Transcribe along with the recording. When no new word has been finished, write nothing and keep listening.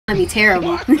gonna be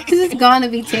terrible. This is gonna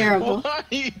be terrible.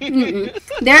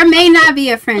 There may not be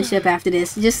a friendship after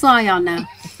this. Just so y'all know.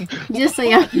 Just so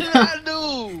y'all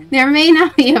know. There may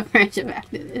not be a friendship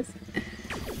after this.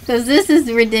 Because this is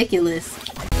ridiculous.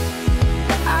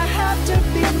 I have to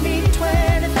be me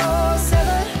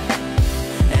 24/7,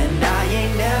 and I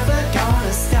ain't never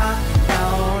gonna stop.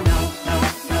 No, no, no,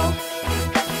 no.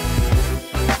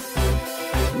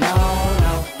 No,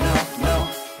 no, no, no.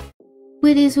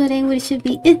 What is what ain't what it should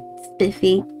be. It's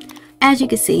Spiffy. As you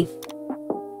can see,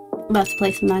 about to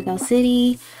play some Knockout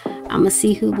City. I'm gonna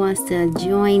see who wants to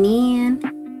join in,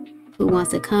 who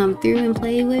wants to come through and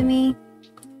play with me.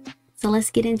 So let's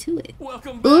get into it.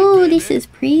 Ooh, this is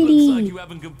pretty. Looks like you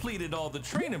haven't completed all the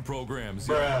training programs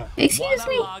yet. Excuse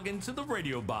me? Log into the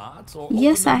radio bots or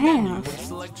yes, I open the menu have. and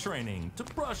select training to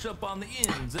brush up on the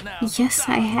ins and outs. Yes,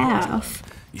 I have.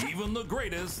 Even the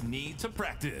greatest need to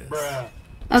practice.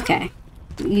 Okay.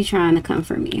 You trying to come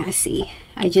for me, I see.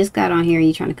 I just got on here,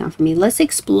 you trying to come for me. Let's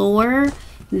explore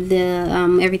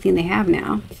the everything they have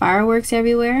now. Fireworks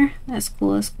everywhere. That's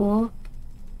cool, that's cool.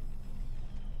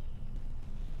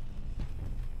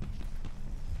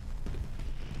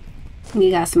 We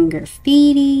got some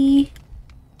graffiti.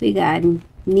 We got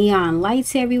neon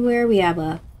lights everywhere. We have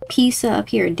a pizza up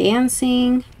here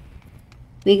dancing.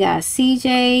 We got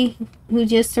CJ who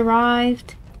just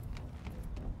arrived.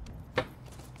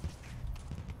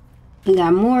 We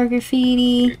got more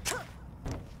graffiti.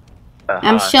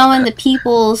 I'm showing the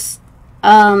people's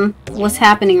what's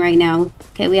happening right now.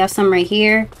 Okay, we have some right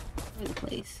here.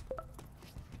 Place.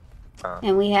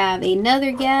 And we have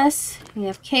another guest. We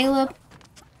have Caleb.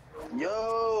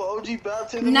 Yo, OG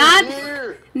baptism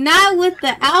not with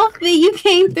the outfit. You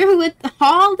came through with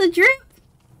all the drip.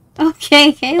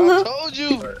 Okay, Caleb. I told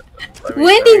you.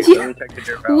 When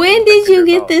did you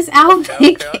get this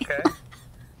outfit? Okay.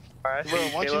 Alright, bro,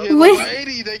 once you hit level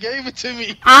 80, they gave it to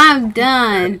me. I'm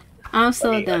done. I'm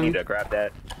so done. I need to grab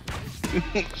that.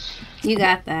 You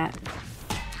got that.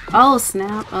 Oh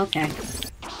snap. Okay.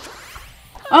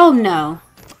 Oh no.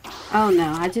 Oh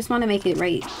no. I just want to make it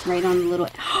right on the little.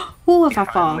 Ooh, if I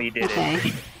fall.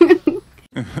 Okay.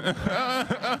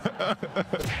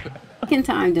 Second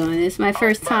time doing this. My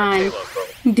first time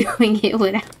doing it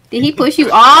without. Did he push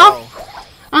you off?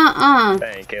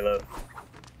 Dang, Caleb.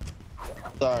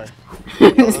 Sorry.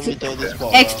 Let me throw this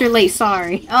ball Extra out. late,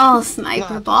 sorry. Oh,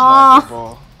 sniper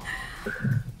ball.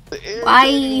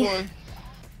 Why?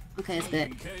 Okay, it's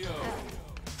good.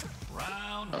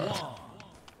 Round one.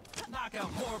 Knock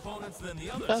out more opponents than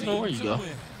the other That's where you go.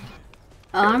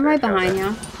 Oh, I'm right behind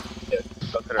y'all.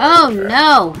 Oh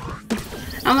no!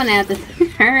 I'm gonna have to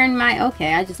turn my.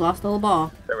 Okay, I just lost the whole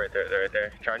ball. They're right there. They're right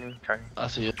there. Charging. I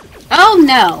see it. Oh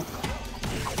no!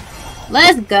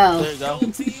 Let's go. There you go.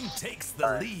 Team takes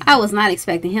the lead. I was not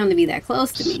expecting him to be that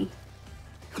close to me.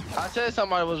 I said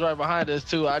somebody was right behind us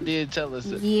too. I did tell us.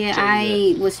 Yeah,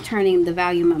 I was turning the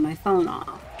volume of my phone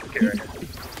off.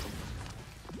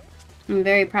 I'm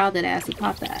very proud that I actually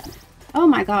caught that. Oh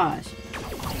my gosh.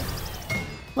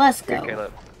 Let's go.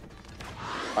 Caleb.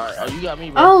 Alright, oh, you got me,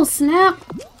 bro. Oh snap!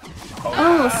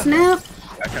 Oh snap!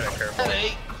 I gotta be careful.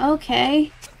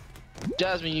 Okay.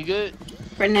 Jasmine, you good?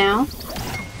 For now.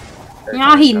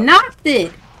 No, he knocked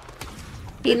it.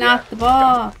 He knocked the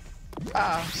ball.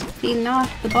 He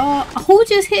knocked the ball. Who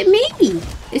just hit me?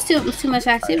 It's too much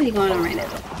activity going on right now.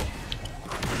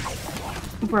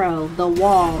 Bro, the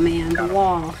wall, man. The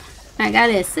wall. I got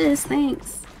an assist,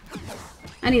 thanks.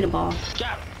 I need a ball.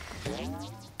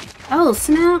 Oh,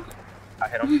 snap. I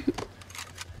hit him.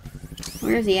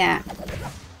 Where's he at?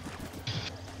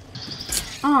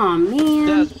 Oh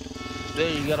man.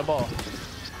 There, you got a ball.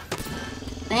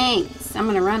 Thanks. I'm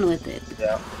gonna run with it.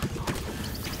 Yeah.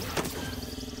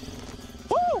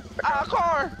 Woo! Our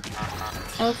car!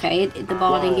 Okay, the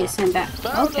ball didn't get sent back.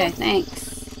 Okay,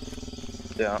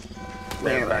 thanks. Yeah.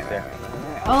 They're back there.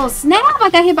 Oh snap! I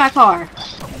got hit by a car.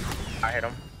 I hit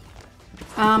him.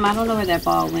 I don't know where that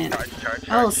ball went. Charge.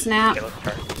 Oh snap! Caleb,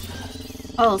 charge.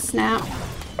 Oh snap!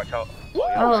 Watch out.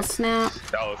 Oh snap!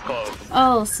 That was close.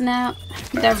 Oh snap!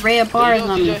 That red bar is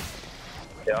on me.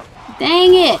 Yeah.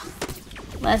 Dang it!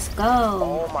 Let's go.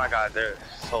 Oh my god, they're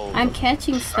so. I'm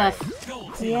catching stuff.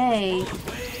 Yay!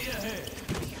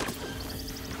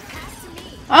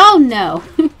 Oh no!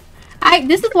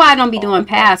 This is why I don't be doing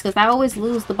pass, because I always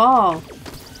lose the ball.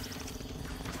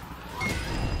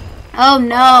 Oh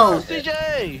no!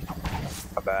 CJ!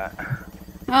 My bad.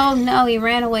 Oh no, he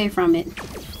ran away from it.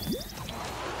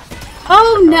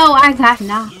 Oh no, I got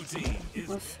knocked.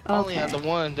 I only had the Okay.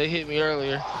 one. They hit me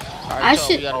earlier. I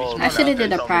should have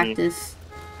did a practice.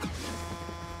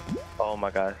 Oh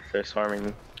my god, they're swarming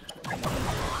me.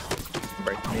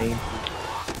 Me.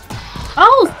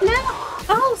 Oh snap!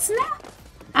 Oh snap!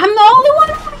 I'm the only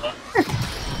one over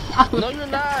here. No, you're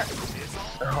not.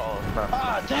 Oh, no.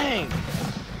 Ah, dang.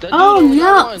 That dude Oh only got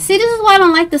no! one. See, this is why I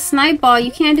don't like the snipe ball.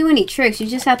 You can't do any tricks. You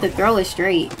just have to throw it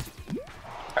straight.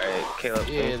 Alright, Caleb.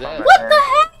 Yeah, please that- follow What my the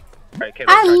hand. heck? Alright, Caleb,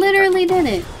 I track me, literally did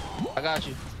it. I got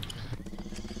you.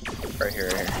 Right here,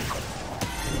 right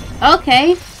here.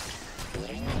 Okay.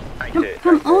 Nice Come, hit,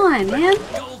 come nice hit. on, man.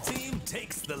 Gold team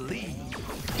takes the lead.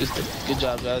 Good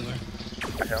job, Jasmine.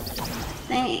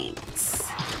 Thanks.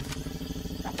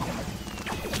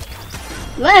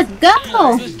 Let's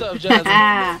go. Good stuff, Jasmine.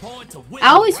 I Point to win.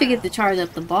 always forget to charge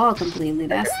up the ball completely.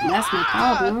 That's my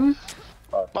problem.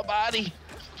 My body.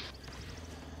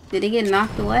 Did it get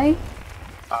knocked away?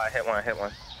 Hit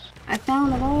one. I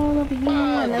found the ball over here.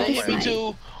 Another They hit me snipe.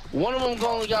 too. One of them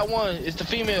only got one. It's the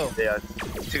female. Yeah,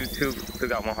 two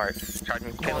got one heart. Charge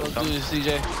me, Come on, Caleb. let's do this,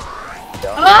 CJ.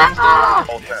 Ah!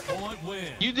 Hold that. Point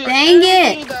win. You did Dang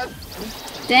everything it. that-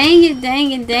 Dang it,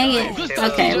 dang it, dang it. Good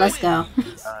stuff, Okay, CJ. let's go.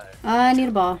 I need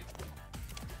a ball.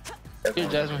 Here,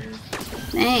 Jasmine.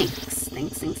 Thanks.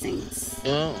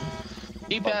 Yeah.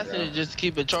 Keep passing it just to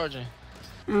keep it charging.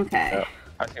 Okay.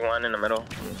 I see one in the middle.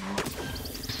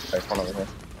 There's one over here.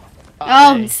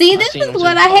 Oh, dang. see, I this seen is them too.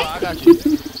 what I Oh, hate. I got you.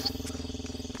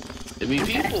 It be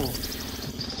people. I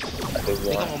see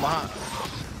They one. come on behind.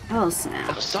 Oh, On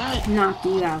snap. the side. Knocked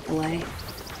you out the way.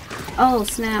 Oh,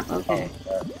 snap. Okay.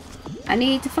 I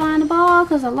need to find the ball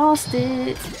because I lost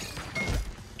it.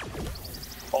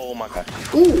 Oh my god.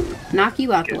 Ooh, knock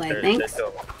you out the way. Thanks.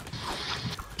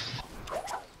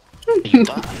 You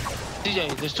fine.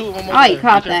 CJ, there's two of them over Oh, he there.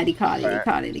 caught Be that. He caught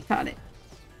it.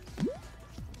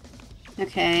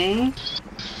 Okay.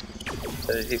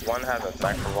 One has a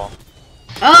sniper ball.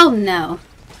 Oh, no.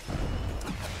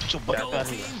 Get your butt up Gold out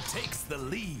of here. team takes the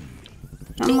lead.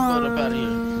 Come butt up outta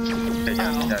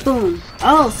on. Boom.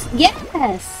 Oh,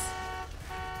 yes.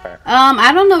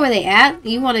 I don't know where they at.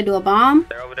 You want to do a bomb?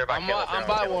 They're over there by Caleb. I'm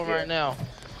by one right now.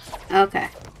 Okay.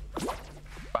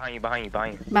 Behind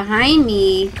you. Behind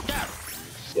me. Yeah,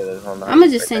 there's one behind I'm gonna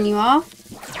you just right send you off.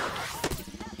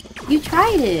 You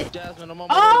tried it. Jasmine, I'm on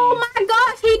my Oh way. my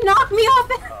gosh, he knocked me off.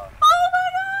 Oh my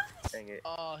gosh. there. Dang it.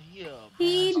 Oh, yeah.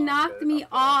 He knocked me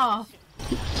off.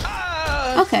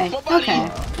 Ah, Okay, my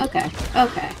body. okay.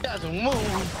 Jasmine,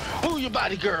 move your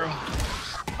body, girl.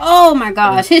 Oh my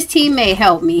gosh, his teammate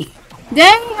helped me.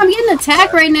 Dang, I'm getting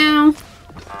attacked right now.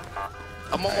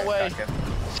 I'm on my way.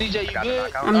 CJ, you Got good?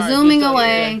 knocked out. I'm Alright, zooming good stuff,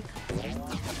 away.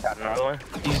 Got another one.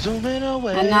 You zooming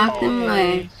away. I knocked him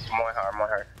away. More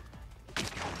hard.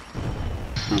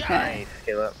 Okay. Nice,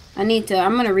 Caleb. I'm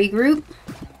gonna regroup,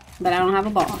 but I don't have a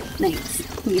ball.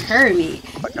 Thanks. You heard me.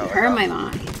 You heard my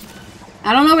mind.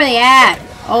 I don't know where they at.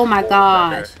 Oh my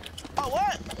gosh. Oh,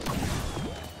 what?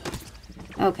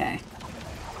 Okay.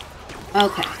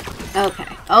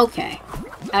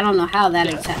 I don't know how that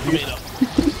is You happening. made up.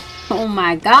 Oh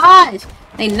my gosh.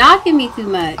 They knocking me too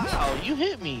much. Ow, you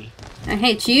hit me. I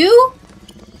hit you?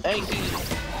 Hey,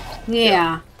 CJ.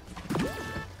 Yeah.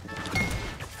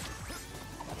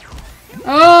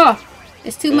 Oh,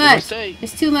 it's too Made a much. mistake.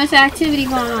 It's too much activity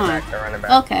going on. They're running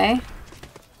back. Okay.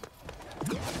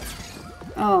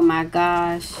 Oh my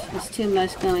gosh. There's too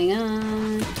much going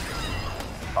on.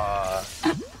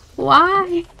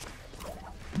 Why?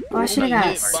 Oh, I should have got a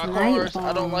Hit by snipe cars.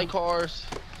 I don't ball. like cars.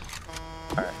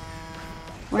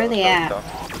 Where are they at?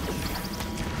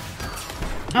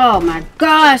 Oh my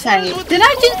gosh, did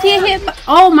I just get hit by,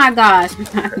 oh my gosh, my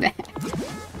bad.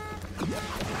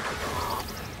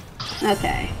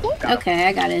 Okay,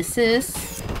 I got an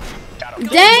assist.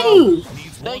 Dang!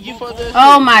 Thank you for this.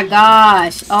 Oh my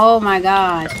gosh,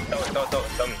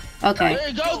 okay. There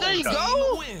you go.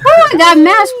 Oh, I got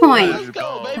match point. Let's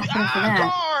go, baby. For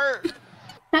that. Card.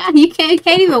 You can't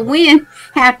even win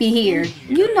happy here.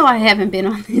 You know I haven't been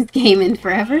on this game in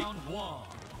forever.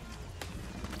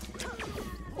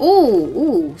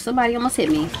 Ooh, somebody almost hit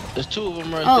me. There's two of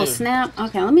them right Oh, there. snap.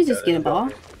 Okay, let me just get a ball.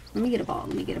 Let me get a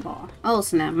ball. Oh,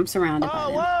 snap. I'm surrounded by Oh,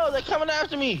 them. whoa, they're coming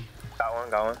after me. Got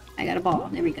one. I got a ball.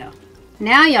 There we go.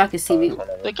 Now y'all can see me.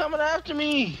 They're coming after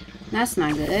me. That's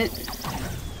not good.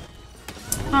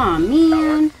 Aw,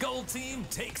 man. Gold team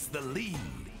takes the lead.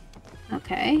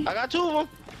 Okay. I got two of them.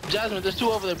 Jasmine, there's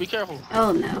two over there. Be careful.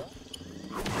 Oh, no.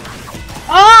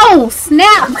 Oh,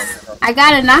 snap. I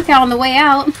got a knockout on the way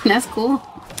out. That's cool.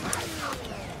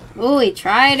 Oh, he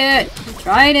tried it.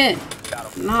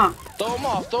 Nah. Throw them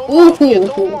off. Throw them Ooh. off. Yeah,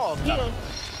 throw them off. Yeah.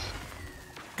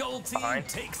 Gold team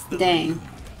takes the Dang.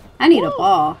 I need a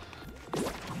ball.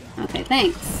 Okay,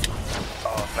 thanks.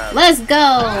 Oh, snap. Let's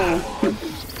go.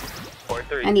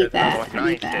 4-3. I need that.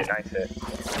 Nice hit.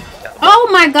 Oh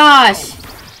my gosh!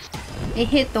 It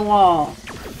hit the wall.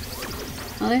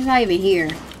 Oh, it's not even here.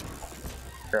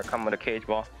 Here, come with a cage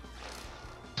ball.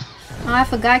 Oh, I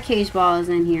forgot cage ball is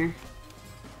in here.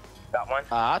 Got one.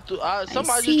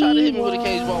 Somebody just tried to hit me with a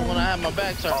cage ball when I had my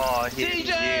back turned. Oh,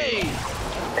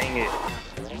 CJ! Dang it.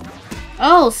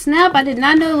 Oh snap! I did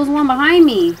not know there was one behind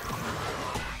me.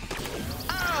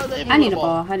 Oh, I need a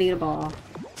ball. I need a ball.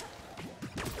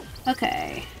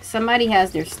 Okay. Somebody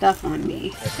has their stuff on me.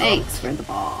 Thanks for the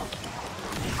ball.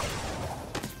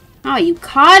 Oh, you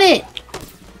caught it!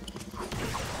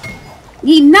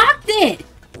 You knocked it!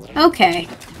 Okay.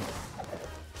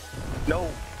 No.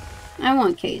 I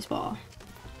want cage ball.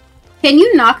 Can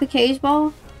you knock a cage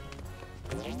ball?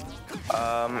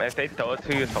 If they throw it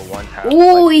to you, it's a one tap.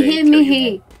 Ooh, Like, he they hit kill me.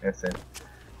 you. Listen.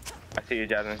 I see you,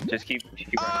 Jasmine. Just keep running.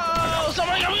 Oh,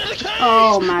 somebody got me in the cage!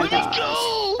 Oh my Let me gosh.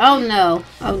 go! Oh no.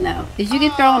 Oh no. Did you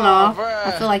get thrown off? bruh.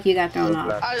 I feel like you got thrown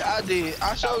off. I did.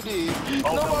 I sure did.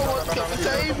 No one wants to come and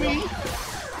save me.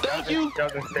 Thank you.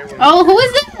 Jasmine, stay with me. Oh, who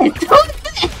is it? Who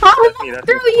is it? Oh, me, that's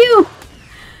through you.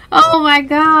 Oh my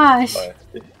gosh.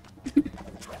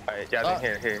 Alright,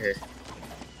 Jasmine, here.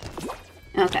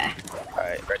 Okay.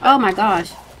 Alright, right Oh my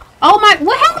gosh. Oh my,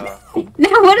 what happened?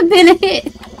 That would have been a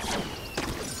hit.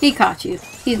 He caught you.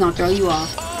 He's gonna throw you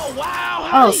off. Oh, wow.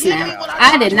 Oh snap.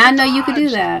 I did not know you could do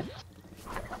that.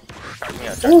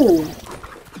 Ooh.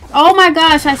 Oh my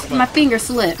gosh, my finger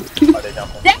slipped.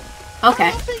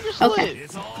 Okay. Okay.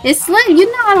 It slipped. You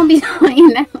know I don't be doing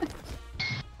that.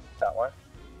 That one?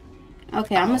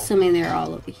 Okay, I'm assuming they're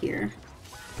all over here.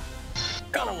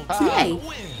 Yay.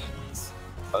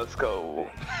 Let's go.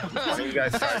 Why do you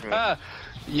guys charge me?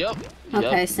 Yep.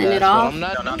 Okay, send it That's off. what I'm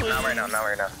not No, doing. not right now, not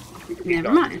right now. Keep Never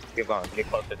going. mind. Keep going. Get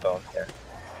closer to them. Yeah.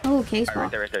 Oh, case ball.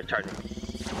 Right there. Charge me.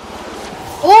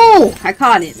 Oh, I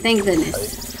caught it. Thank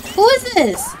goodness. Who is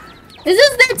this? Is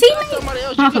this their teammate? Somebody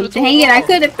else, you Oh, could've dang threw it. I off.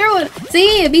 could have threw it.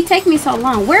 See, it'd be taking me so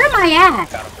long. Where am I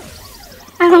at?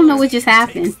 I don't know what just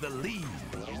happened.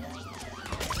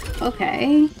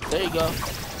 Okay. There you go.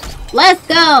 Let's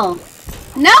go.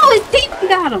 No, his teammate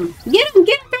got him. Get him,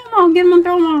 throw him on. Get him,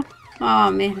 throw him on.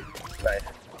 Oh, man. Right.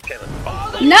 Okay, let's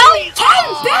go. No, he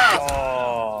came back.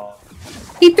 Oh.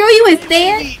 He threw you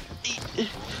instead?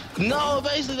 No,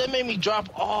 basically they made me drop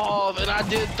off and I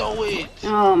did throw it.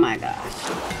 Oh, my gosh.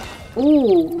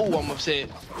 Ooh. Oh, I'm upset.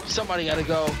 Somebody gotta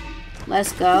go.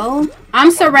 Let's go.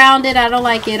 I'm surrounded. I don't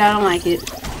like it. I don't like it.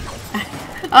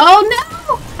 Oh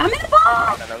no! I'm in the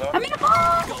ball! I'm in the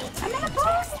ball! I'm in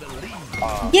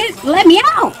the ball! Let me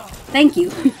out! Thank you.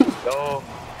 No.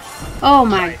 Oh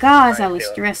my gosh, that was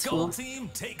Gold stressful. team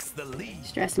takes the lead.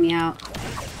 Stressed me out.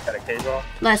 Got a cage ball?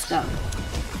 Let's go.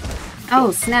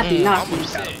 Oh, snappy knocked I'm me.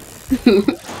 upset.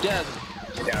 Jasmine.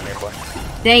 Get down there, boy.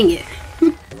 Dang it.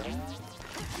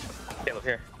 Caleb,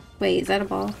 here. Wait, is that a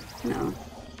ball? No.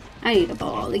 I need a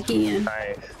ball again.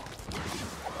 Nice.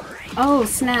 Oh,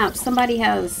 snap. Somebody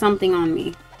has something on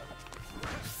me.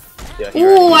 Yeah,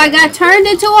 Ooh, I got turned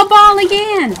into a ball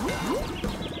again.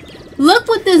 Look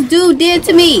what this dude did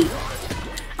to me.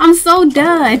 I'm so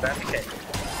done.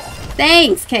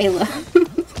 Thanks, Kayla.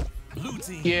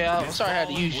 Yeah, I'm sorry I had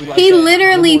to use you like He that.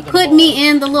 literally No more than put ball. me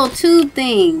in the little tube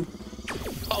thing.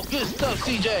 Oh, good stuff,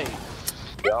 CJ.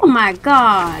 Oh my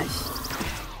gosh.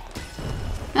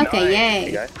 Okay, Nice. yay.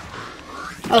 You guys?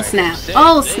 Oh snap. They-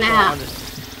 Oh they snap. gone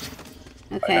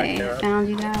Okay, I found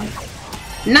you guys.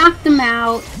 Knocked them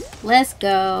out. Let's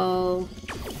go.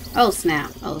 Oh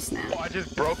snap. Oh snap. Oh, I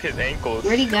just broke his ankles.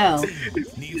 Where'd he go?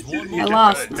 Needs one I more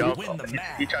lost to him. win the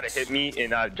match. He tried to hit me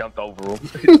and I jumped over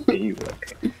him.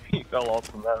 He fell off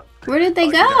from that. Where did they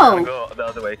He's gonna go? go the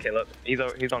other way, Caleb. He's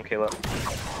on Caleb.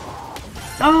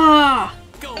 Ah.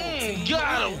 Gold Mm,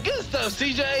 got him. Good stuff,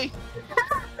 CJ.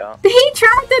 Yeah. He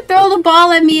tried to throw the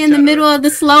ball at me in the middle of the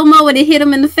slow-mo and it hit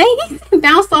him in the face.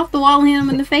 Bounced off the wall and hit him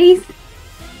in the face.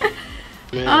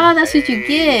 Oh, that's what you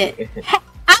get.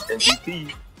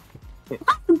 MVP.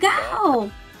 Let's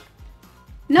go.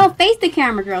 No, face the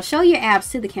camera, girl. Show your abs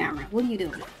to the camera. What are you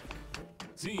doing?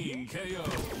 Team KO.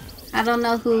 I don't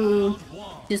know who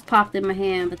just popped in my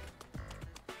hand, but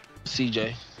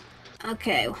CJ.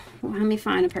 okay. Well, let me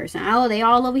find a person. Oh, they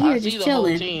all over here I see just the whole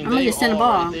chilling. team. I'm gonna They just send a all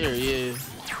ball. right there, yeah.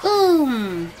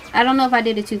 Boom. I don't know if I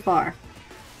did it too far.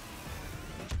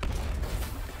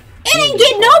 It didn't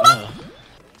get nobody.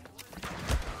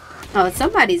 Oh,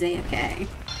 somebody's AFK.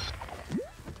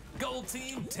 Gold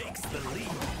team takes the lead.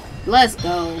 Let's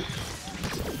go.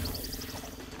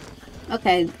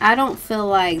 Okay, I don't feel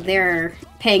like they're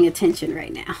paying attention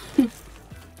right now.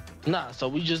 Nah, so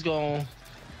we just gonna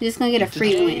Just gonna get a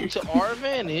free win. to our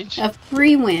advantage. A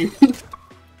free win.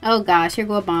 Oh gosh, here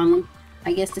go a bomb.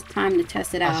 I guess it's time to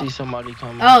test it I out. see somebody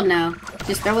coming. Oh no.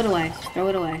 Just throw it away. Just throw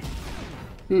it away.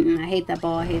 I hate that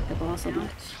ball. I hate the ball so much.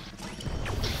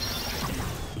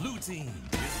 Blue team.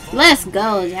 Let's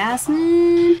go,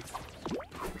 Jasmine.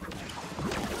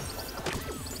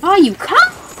 Oh, you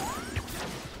caught?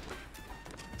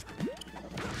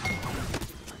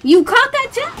 You caught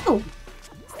that too.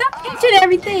 Stop catching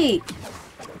everything.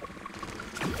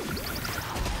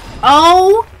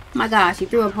 Oh my gosh, he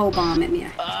threw a pole bomb at me.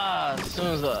 As soon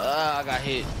as I got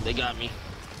hit, they got me.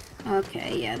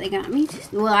 Okay, yeah, they got me.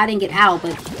 Well, I didn't get out,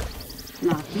 but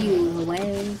knocked you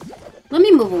away. Let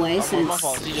me move away since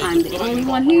I'm the only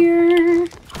one here.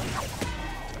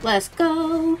 Let's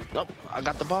go. Nope, I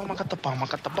got the bomb, I got the bomb, I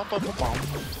got the bomb.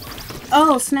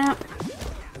 Oh, snap.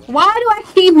 Why do I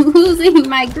keep losing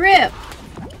my grip?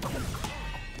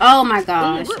 Oh my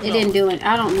gosh, it didn't do it.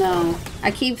 I don't know.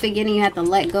 I keep forgetting you have to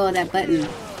let go of that button.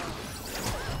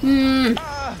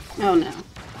 Oh no.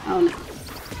 Oh no.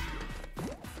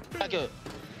 Back up.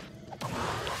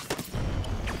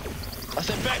 I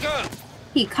said back up.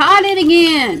 He caught it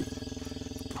again.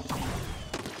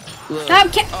 Look. Stop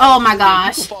oh my You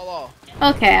gosh. can fall off.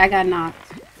 Okay, I got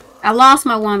knocked. I lost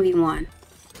my 1v1.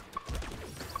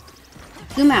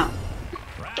 Zoom out.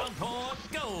 Round point,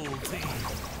 gold team.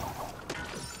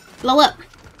 Blow up.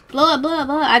 Blow up, blow up,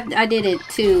 blow up. I did it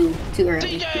too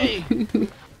early. DJ!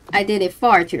 I did it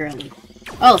far too early.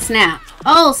 Oh snap.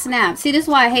 Oh snap. See, this is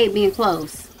why I hate being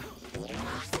close.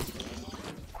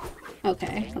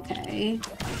 Okay, okay.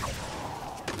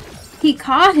 He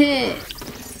caught it.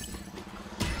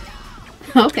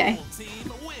 Okay. Gold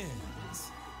team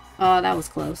wins. Oh, that was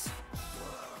close.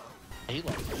 He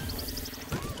like,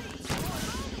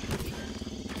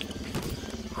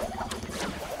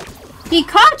 He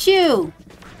caught you.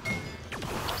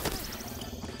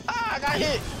 I got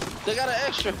hit. They got an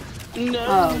extra. No.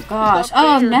 Oh gosh. it's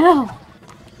not Oh fair. no.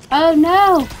 Oh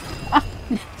no.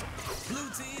 Blue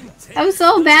team takes I'm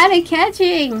so bad at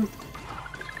catching.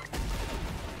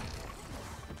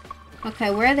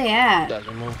 Okay, where are they at? Guys,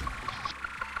 remove.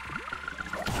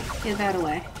 Get that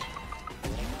away.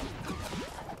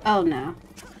 Oh no.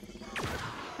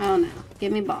 Oh no.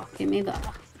 Give me ball. Give me ball.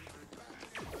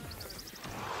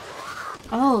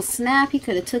 Oh snap, he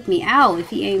could have took me out if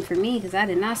he aimed for me because I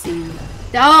did not see him.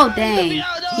 Oh dang.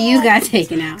 You got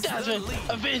taken out. Jasmine,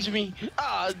 avenge me.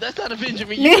 Ah, that's not avenging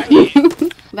me. You got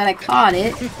hit. But I caught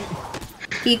it.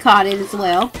 He caught it as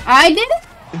well. I did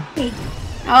it?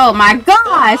 Oh my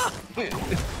gosh.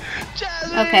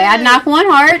 Jasmine. Okay, I knocked one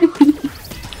heart.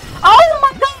 Oh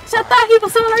my gosh, I thought he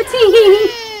was on our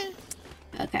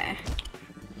team. Okay.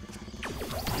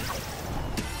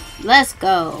 Let's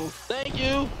go. Thank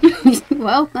you.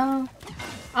 Welcome.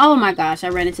 Oh my gosh, I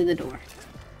ran into the door.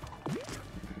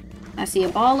 I see a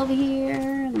ball over here.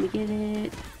 Let me get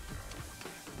it.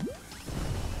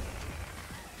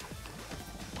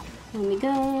 Let me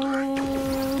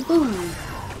go. Boom.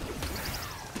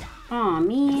 Aw,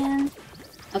 man.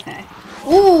 Okay.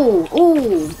 Ooh,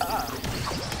 ooh.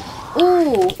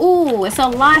 Ooh, ooh. It's a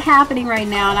lot happening right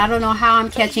now, and I don't know how I'm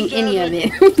catching any of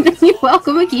it. You're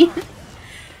welcome again.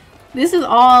 This is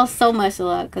all so much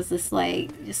luck, because it's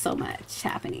like, just so much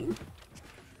happening.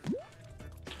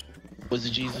 Was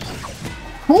it Jesus?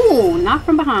 Ooh, not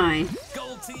from behind.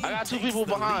 gold team. I got two takes people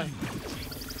the behind. lead.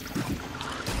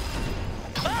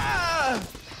 Ah!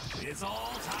 It's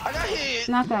all I tied. got hit.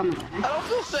 Knock out my I way. don't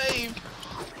feel safe.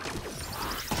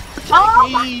 Oh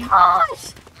me. my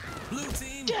gosh! Blue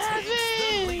team Jasmine! takes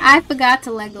the lead. I forgot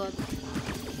to let go of.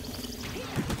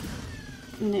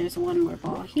 And there's one more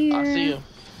ball here. I see him.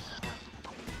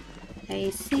 I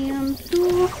see him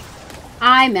too.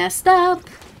 I messed up.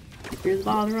 I threw the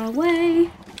ball the wrong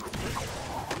way.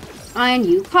 And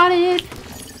you caught it.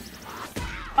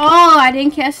 Oh, I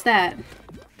didn't catch that.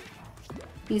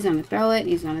 He's gonna throw it.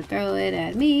 He's gonna throw it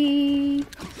at me.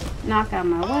 Knock out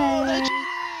my Oh, way. that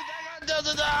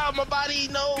Jesus! I got my body.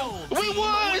 No. Gold We team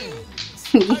won.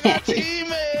 wins. I Yeah. got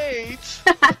teammates.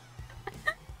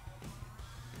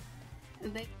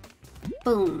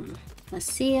 Boom. Let's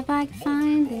see if I can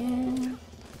find it.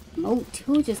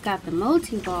 Who just got the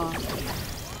multi ball?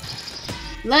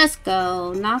 Let's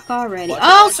go. Knock already.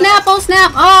 Oh snap! Oh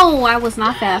snap! Oh, I was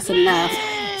not fast enough.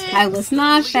 I was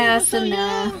not fast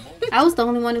enough. I was the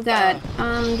only one who got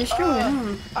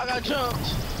destroyed. I got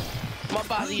jumped. My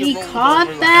body He is rolling caught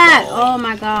over like that. a ball. Oh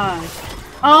my gosh.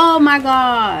 Oh my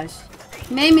gosh.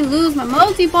 Made me lose my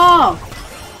multi ball.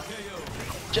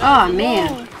 Oh Jasmine, man.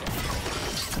 won.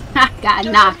 I got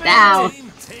knocked out.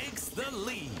 Team takes the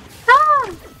lead.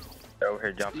 Ah. They're over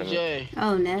here jumping. DJ,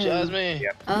 Oh no. Jasmine,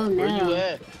 Yeah. Oh where you no.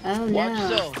 at? Oh Watch no.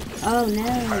 yourself. Oh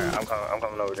Alright, no. I'm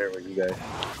coming over there with you guys.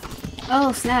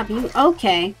 Oh snap! You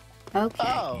okay? Okay.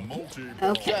 Oh.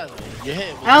 Okay. Jasmine, your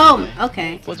head was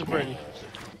Okay. wasn't pretty.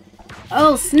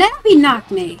 Oh snap! He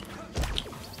knocked me.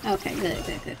 Okay. Good.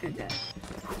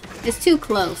 It's too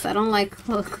close. I don't like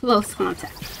close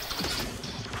contact.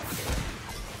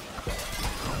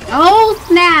 Oh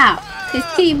snap! His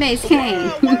teammates came.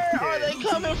 Where are they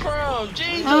coming from?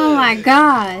 Jesus. Oh my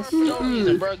gosh. Don't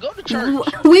reason, bro. Go to church.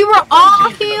 We were all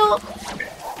healed.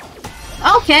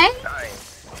 Okay.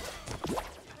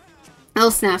 Oh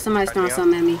snap! Somebody's throwing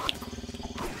something at me.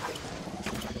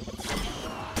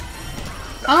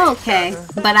 Okay,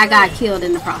 but I got killed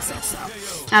in the process,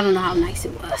 so I don't know how nice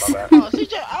it was. Oh,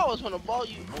 CJ, I was gonna ball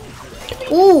you.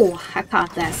 Ooh, I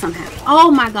caught that somehow. Oh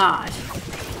my gosh.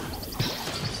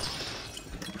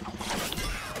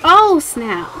 Oh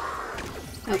snap.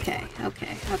 Okay.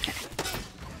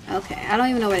 I don't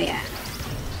even know where they at.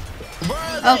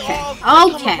 Okay.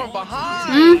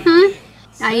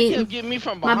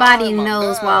 My body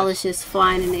knows while it's just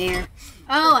flying in the air.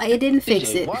 Oh, it didn't fix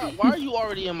CJ, it. Why are you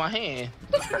already in my hand?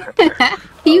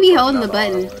 You be holding the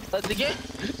button. The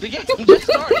game just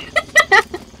started.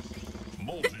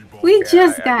 We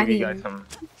just I got give you here. guys some-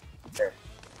 Here.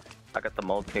 I got the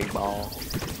multi-ball.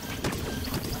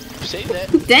 Save that.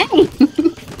 Dang.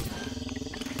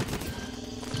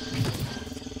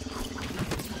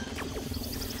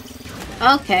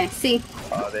 Okay, see.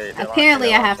 Oh, they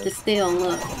Apparently I have to still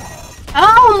look.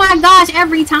 Oh my gosh,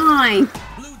 every time.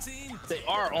 Blue team. They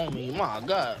are on me. My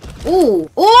God. Ooh.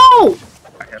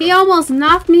 He almost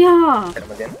knocked me off. Hit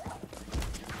him again.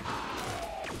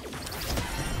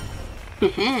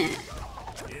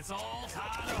 It's all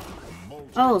tied up.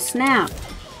 Oh snap.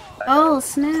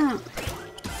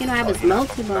 You don't have his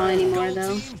multi-ball anymore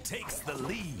though. Team takes the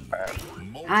lead.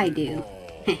 I do.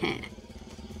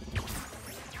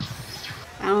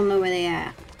 I don't know where they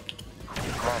at.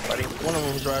 Come on, buddy. One of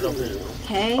them was right over here.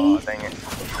 Okay. Oh, dang it.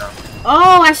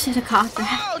 Oh, I should have caught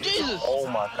that. Oh, Jesus. Oh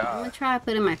my I'm god. gonna try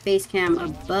putting my face cam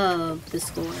above the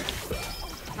score.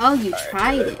 Oh, you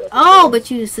tried it. Oh,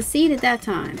 but you succeeded that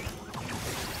time.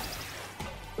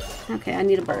 Okay, I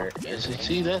need a ball. Yes,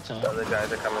 see that The time. other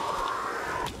guys are coming.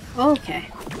 Okay.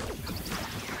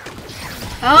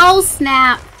 Oh,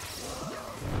 snap.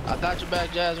 I got your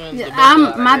back, Jasmine. The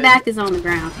best My back is on the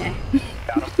ground, okay?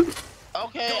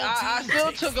 Okay, I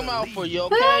still took him out for you,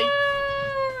 okay?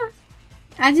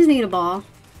 I just need a ball.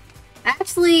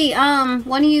 Actually,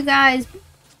 one of you guys...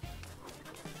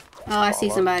 Oh, I see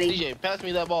somebody. DJ, pass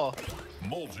me that ball.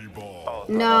 Oh,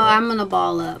 No, I'm gonna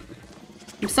ball up.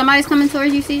 Somebody's coming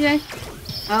towards you, CJ?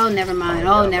 Oh, never mind.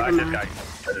 Oh, never mind.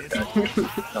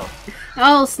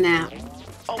 Oh, snap.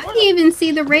 Oh, I didn't even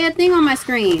see the red thing on my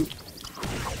screen.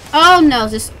 Oh, no.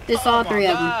 It's all three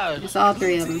of them. It's all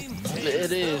three of them.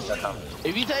 It is.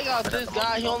 If you take out this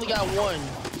guy, he only got one.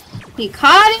 He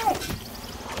caught it?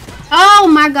 Oh,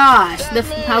 my gosh.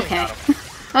 Okay.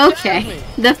 Okay.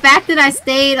 The fact that I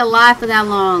stayed alive for that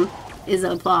long is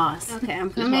an applause. Okay, I'm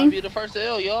This might coming. be the first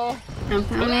L, y'all. I'm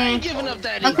But I ain't coming. giving up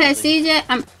that Okay, easily.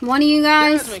 CJ, one of you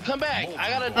guys. Jasmine, come back. I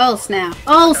gotta. Oh, snap.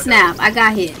 Oh, snap. I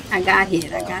got hit.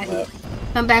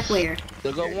 Come back where?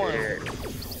 There go one.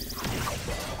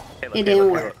 It didn't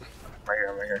work. Right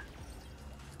here.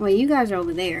 Wait, you guys are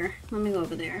over there. Let me go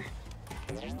over there.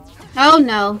 Oh,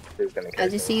 no. Who's gonna I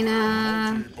catch just seen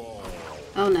a...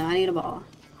 Oh, no. I need a ball.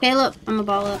 Caleb, I'm a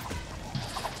ball up.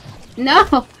 No.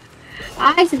 Okay.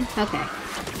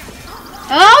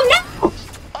 Oh, no.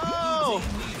 Oh!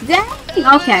 Dang.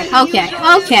 Okay.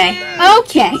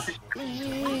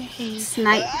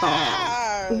 Snipe ball.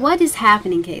 Ah! What is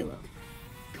happening, Caleb?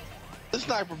 The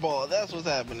sniper ball. That's what's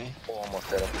happening. Oh, almost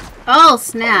hit him. Oh,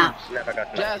 snap. Snap, I got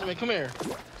snap. Jasmine, come here.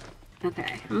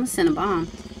 Okay, I'm gonna send a bomb.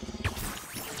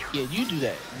 Yeah, you do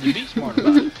that. You be smart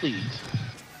about it, please.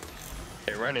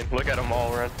 Hey, running. Look at them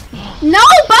all run. No,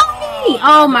 Bonnie!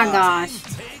 Oh my gosh.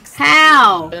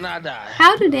 How? And I died.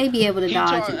 How do they be able to He dodge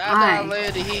charged, an after I eye?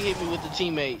 landed, he hit me with the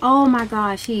teammate. Oh my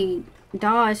gosh, he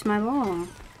dodged my ball.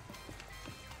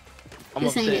 I'm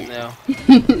This upset ain't it. now.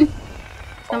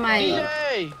 Somebody.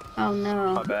 DJ! Oh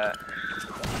no. My bad.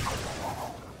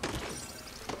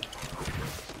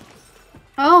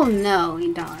 Oh no,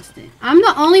 he dodged it. I'm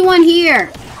the only one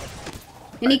here.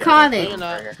 And he caught No, you're it.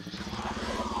 not. Right here.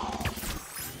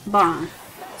 Bomb.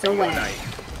 So what? Nice.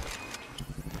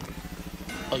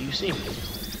 Oh, you see me.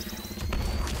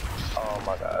 Oh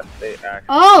my god. They actually.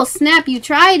 Oh snap, you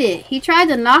tried it. He tried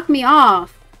to knock me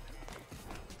off.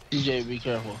 DJ, be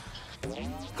careful.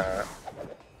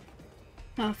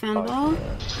 Oh, I found a ball.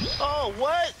 Oh,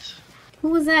 what? Who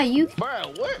was that? You?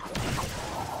 Bruh, what?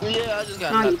 Yeah, I just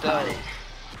got Oh, you knocked caught out. it.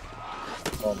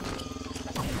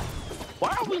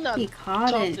 Why are we not He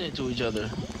caught talking it. to each other?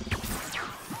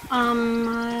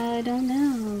 I don't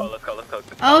know. Oh, let's go, let's go.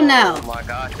 Oh, no. Oh my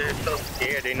gosh, they're so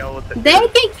scared. They know what to They do.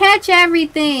 can catch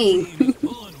everything.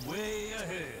 Pulling way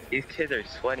ahead. These kids are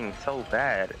sweating so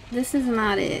bad. This is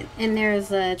not it. And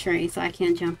there's a train, so I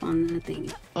can't jump on the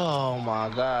thing. Oh my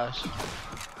gosh.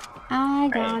 I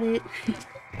got it.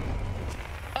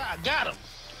 I got him.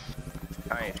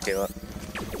 I ain't scared.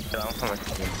 I'm coming.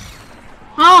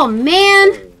 Oh,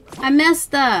 man. I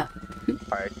messed up.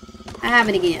 Alright, I have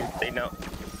it again. they know.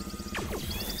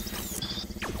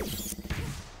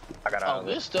 I got Oh, out of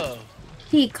this this. stuff.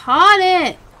 He caught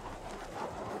it.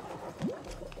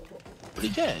 What did he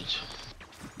catch?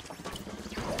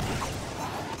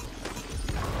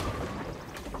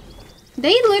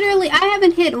 They literally, I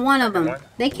haven't hit one of them.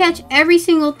 They catch every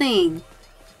single thing.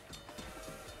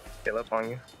 Kill up on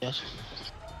you. Yes.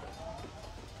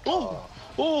 Oh.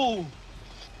 Oh.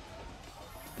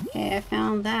 Okay, I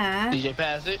found that. DJ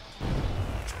pass it.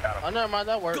 Oh, never mind.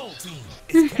 That works. Gold team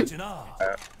is catching on.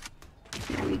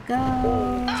 There we go.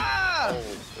 Ah! Oh,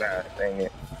 God, dang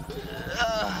it.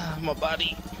 My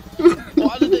body.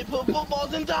 Why did they put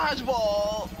footballs in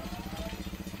dodgeball?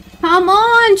 Come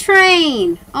on,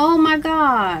 train. Oh my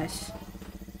gosh.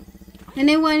 And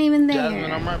it wasn't even there.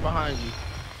 Jasmine, I'm right behind you.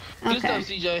 Good Okay. stuff,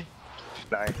 CJ.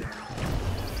 Nice.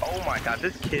 Oh my God,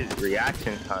 this kid's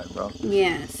reaction time, bro.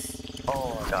 Yes.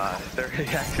 Oh my God, their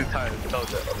reaction time is so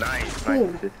good. Nice,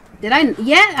 Ooh. nice. Did I?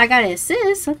 Yeah, I got an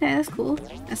assist. Okay, that's cool.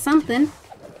 That's something.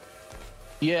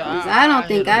 Yeah, 'Cause I don't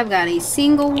think hit him. I've got a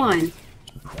single one.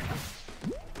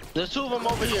 There's two of them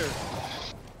over here.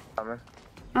 Coming.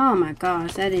 Oh my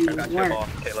gosh, that didn't I got even your work. ball,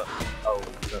 Caleb. Oh,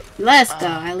 good. Let's go.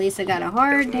 At least I got a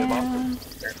hard down.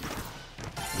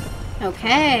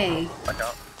 Okay. Watch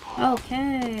out.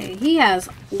 Okay. He has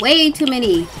way too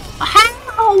many. How?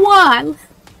 What?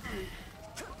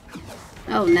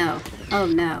 Oh no. Oh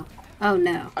no. Oh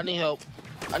no. I need help.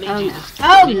 I need Oh, no. Jesus.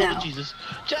 Oh, I need no. help with Jesus.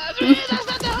 Jasmine, that's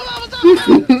not the hell I was talking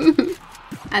about.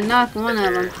 I knocked one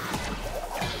of them.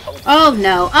 Oh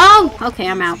no. Oh, okay,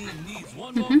 I'm out. Team needs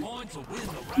one more point to win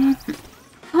the round.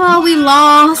 Oh, we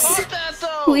lost. Caught that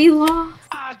though. We lost.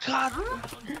 I got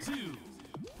him. Two.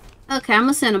 Okay, I'm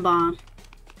gonna send a bomb.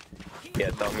 Yeah,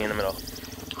 throw me in the middle.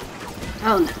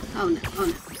 Oh no. Oh no. Oh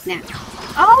no. Now.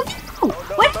 Oh no.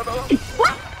 What?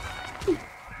 What?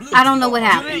 I don't know what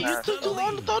happened. You took too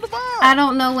long to throw the ball. I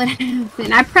don't know what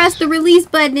happened. I pressed the release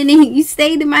button and you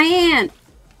stayed in my hand.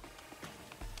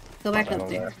 Go back up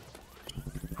there.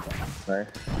 Nice.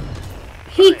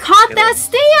 He caught that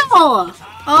steal!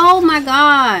 Oh my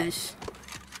gosh.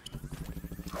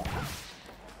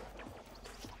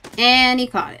 And he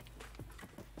caught it.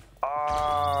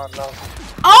 Oh, no.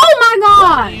 Oh my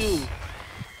gosh! You.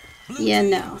 Yeah,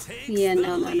 no. Yeah,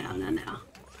 no.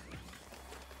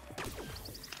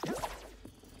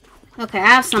 Okay, I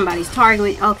have somebody's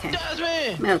targeting. Okay.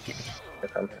 Jasmine. Okay. Here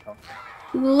come, here come.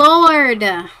 Lord.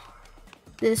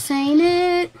 This ain't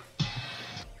it.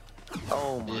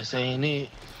 Oh, my. This ain't it.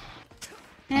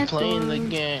 That's Playing the one.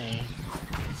 game.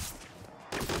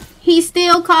 He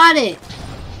still caught it.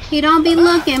 He don't be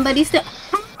looking, but he still.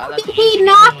 I like to eat He chicken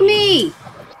knocked wings. me.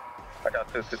 I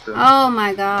got two. Oh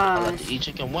my I like gosh. to eat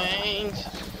chicken wings.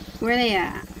 Where they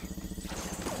at?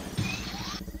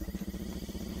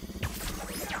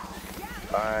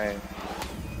 Fine.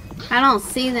 I don't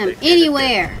see them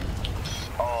anywhere.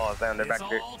 Oh, damn, they're It's back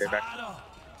here. all They're back. tied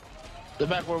up. They're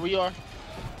back where we are.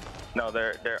 No,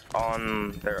 they're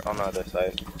on the other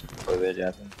side. Where they're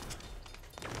Jasmine.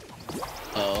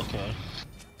 Oh, okay.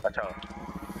 Watch out.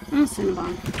 I'm gonna send a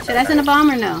bomb. Should I send a bomb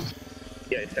or no?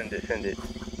 Yeah, send it.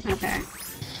 Okay.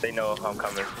 They know I'm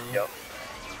coming. Yep.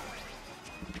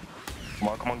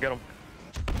 Come on, get him.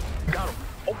 Got him.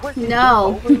 Oh, what?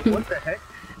 No. What the heck?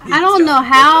 I don't know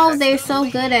how they're so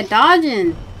good at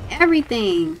dodging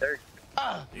everything. They're,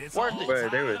 Ah, It's worth all it. Where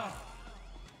they were. tied up.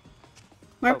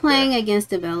 We're Okay. playing against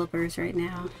developers right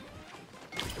now.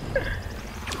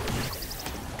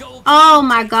 Gold Oh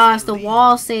my gosh, the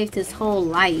wall saved his whole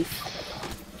life.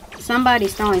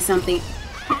 Somebody's throwing something.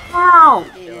 Ow!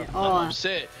 Yeah, I'm oh,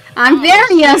 upset. I'm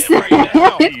very upset. right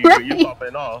now. you Right.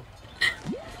 popping off.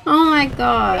 Oh my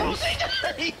gosh.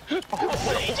 CJ!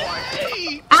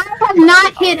 CJ! I have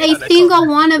not hit a single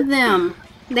one of them.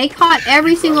 They caught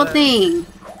every single thing.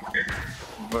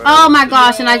 Oh my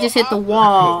gosh, and I just hit the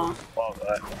wall. Oh,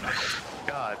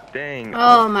 God dang.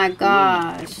 Oh my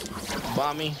gosh.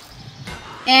 Bommy.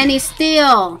 And he's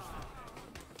still.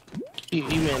 He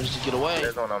managed to get away.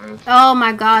 There's one on me. Oh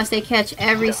my gosh, they catch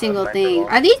every single thing.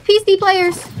 Are these PC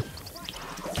players?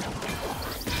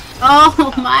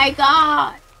 Oh my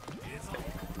god.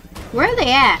 Where are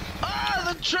they at?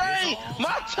 Ah, train!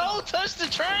 My toe touched the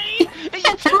train! And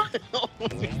you tell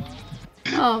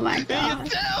Oh my and you god.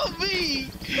 tell me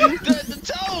that the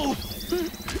toe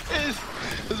is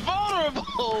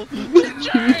vulnerable to the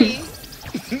train!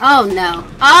 Oh no.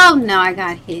 Oh no, I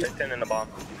got hit. They're sending the bomb.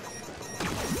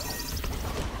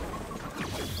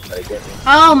 They get me.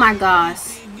 Oh my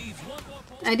gosh.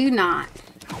 I do not.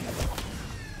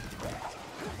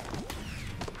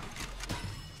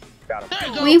 Got him. There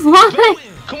you go! We've won.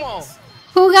 Come on!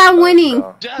 Who got winning?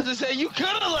 Jasmine said you could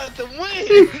have let them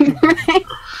win! Right?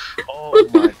 Oh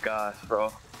my gosh,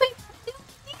 bro.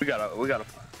 We gotta.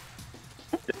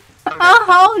 A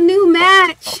whole new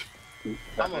match.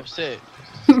 I'm upset.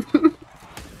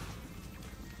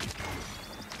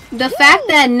 The fact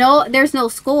that there's no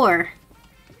score.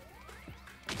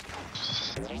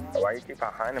 Why you keep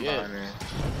behind him? Yeah. Behind me?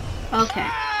 Okay.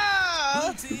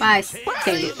 Ah! Bye, Why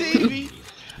Caleb. TV?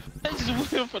 I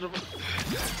just went for the.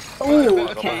 Ooh,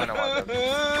 okay.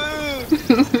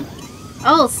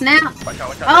 Oh, snap. Watch out,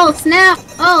 watch out. Oh, snap.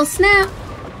 Oh, snap.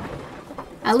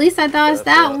 At least I dodged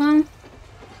that one.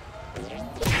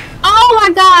 Oh my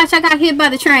gosh, I got hit by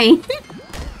the train.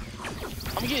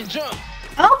 I'm getting jumped.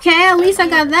 Okay, at least I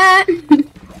got that.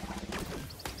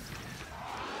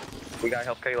 We gotta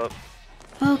help Caleb.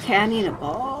 Okay, I need a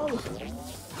ball.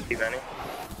 He's running.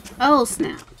 Oh,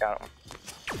 snap. Got him.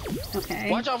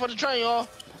 Okay. Watch out for the train, y'all.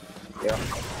 Yeah.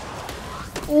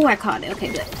 Oh, I caught it. Okay,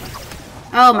 good.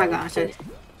 Oh my gosh.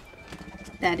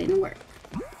 That didn't work.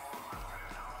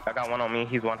 I got one on me.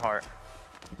 He's one heart.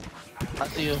 I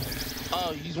see him.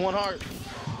 Oh, he's one heart.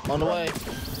 On the way.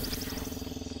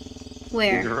 He's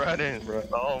Where? running, bro.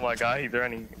 Oh my god, he's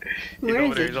running. He's Where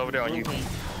over is there. he? He's over there on you.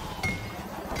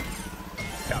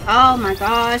 Oh my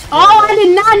gosh. Oh, I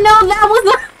did not know that was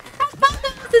a... I thought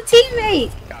that was a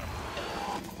teammate. Got him.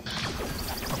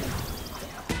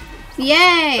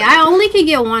 Yay. I only could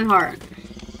get one heart.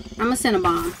 I'm gonna send a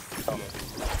bomb.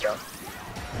 Yeah.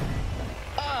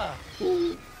 Ah!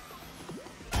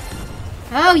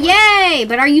 Oh, yay.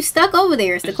 But are you stuck over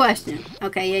there is the question.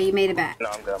 Okay, yeah, you made it back. No,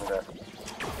 I'm good. I'm good.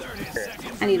 Here.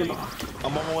 I need a ball.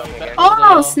 I'm on my way back.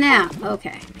 Oh, snap.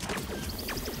 Okay.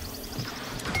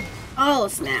 Oh,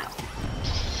 snap.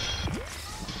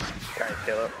 Guys,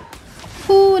 Caleb.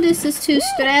 Ooh, this is too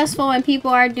stressful and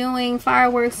people are doing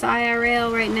fireworks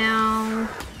IRL right now.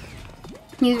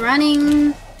 He's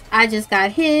running. I just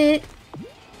got hit.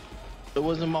 It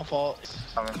wasn't my fault.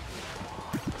 Coming.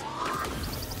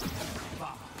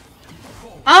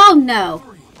 Oh, no.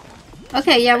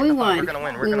 Okay, yeah, we won. We're gonna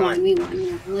win. We're We gonna won. win. We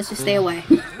won. Let's just stay away.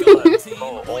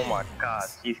 Oh my god.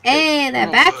 He's Hey,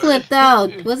 that backflip though.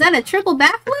 Was that a triple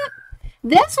backflip?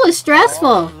 This was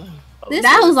stressful.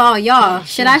 That was all y'all.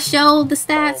 Should I show the Oh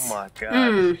stats? my god.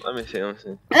 Mm. Let me see. Let me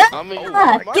see. I mean,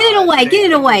 Get it away.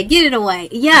 Get it away. Get it away.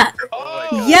 Yuck. Oh,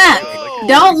 Yuck.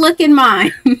 Don't look in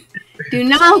mine. Do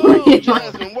not look Oh, in mine.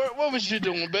 Jasmine, what was you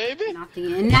doing, baby?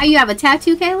 Nothing. And now you have a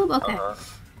tattoo, Caleb? Okay.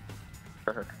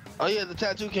 Oh yeah, the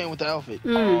tattoo came with the outfit.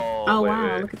 Mm. Oh, wait,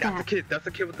 wow. wait. Look at That's that. the kid. That's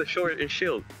the kid with the sword and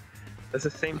shield. That's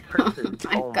the same person.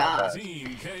 Oh my god.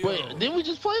 Team KO. Wait, didn't we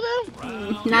just play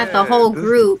them? Not the whole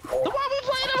group. Then why we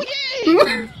playing them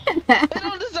again? They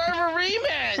don't deserve a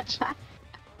rematch.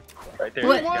 Right there.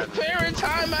 What? One fair and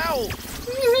timeout.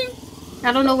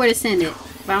 I don't know where to send it,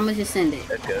 but I'm gonna just send it.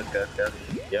 That's good. That's good.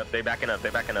 Yep. They backing up. They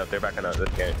backing up. They're backing up.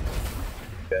 That's good.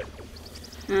 Good.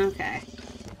 Okay.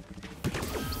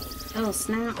 Oh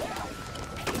snap.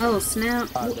 Oh snap.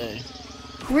 Oh, dang.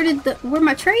 Where'd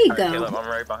my trade Alright, Caleb, go? I'm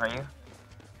right behind you.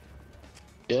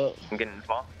 Yep. I'm getting this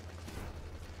ball.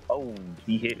 Oh,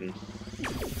 he hit me.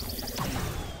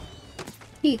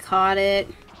 He caught it.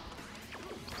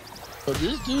 But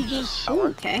this dude just. Ooh,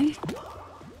 okay.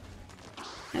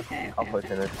 Okay. I'll Okay. push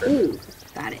in this. Ooh,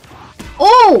 got it.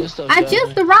 Oh, This stuff I got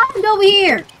just me. arrived over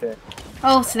here. Okay.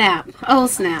 Oh snap. Oh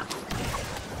snap.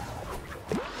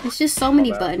 There's just so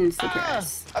many bad. buttons to Ah,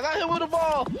 press. I got hit with a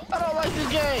ball. I don't like this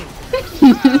game.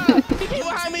 He came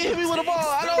behind me and hit me with a ball.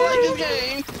 I don't like this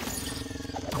game.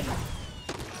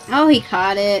 Oh, he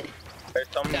caught it. There's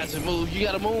so many. That's a move. You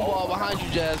got a moon ball behind you,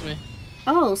 Jasmine.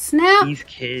 Oh snap. These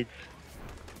kids.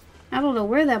 I don't know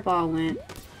where that ball went.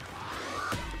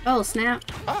 Oh snap.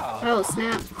 Oh. Oh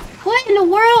snap. What in the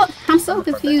world? I'm so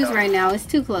confused right now. It's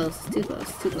too close. Too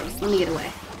close. Too close. Let me get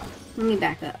away. Let me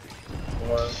back up.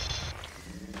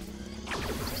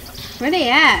 Where they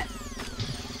at?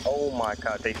 Oh my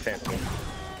god, they sent me.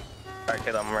 Alright,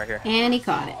 Caleb, I'm right here. And he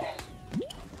caught it.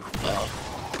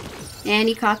 And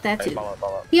he caught that Hey, too. ball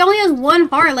up. He only has one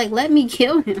heart. Like, let me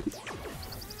kill him.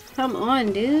 Come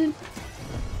on, dude.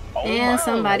 Oh And my-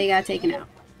 somebody got taken out.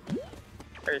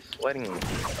 They're sweating me.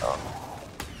 Oh.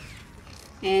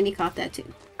 And he caught that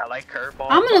too. I like curveballs.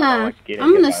 I'm but I don't like getting hit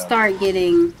by gonna them.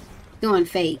 start doing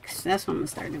fakes. That's what I'm gonna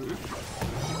start doing.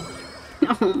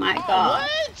 Oh my god.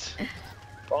 What?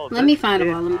 Oh, Let me this find a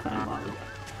kid- ball. Let me find a ball.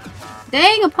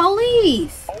 Dang, a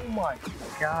police! Oh my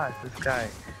god, this guy.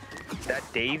 That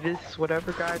Davis,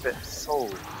 whatever guy, that's so.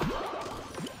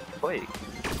 Wait,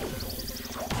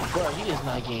 Bro, he is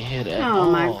not getting hit at Oh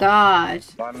all. my gosh.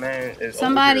 my man is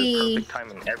Somebody- over here, perfect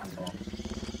timing every ball.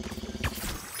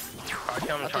 Alright,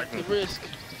 tell him I to charge take me. the risk.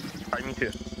 Charge me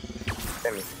too.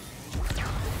 Hit me.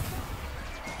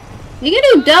 You can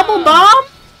do double bomb?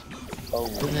 Oh,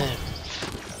 And then,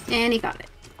 And he got it.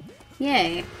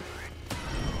 Yay.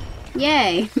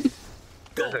 Yay.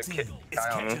 there's a kid guy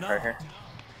on me right here.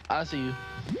 I see you.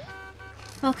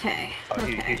 Okay. Oh,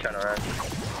 he's Okay. trying to run.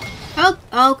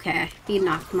 Oh, okay. He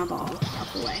knocked my ball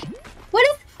out the way. What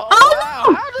is? Oh, Oh wow.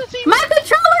 no! How does he? My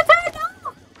controller turned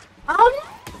off! Oh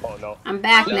Oh no. no! I'm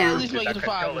back At now. least make it a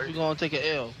 5 if you're gonna take an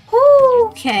L.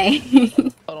 Okay.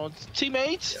 Hold on,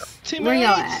 teammates. Teammates. Where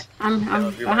y'all at? I'm You're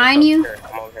right behind you. here.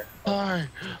 I'm over here. Alright.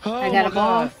 Oh, I got my a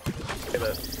ball. God. Hey,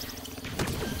 look.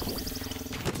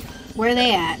 Where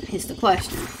they at? Is the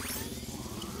question.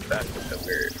 That's the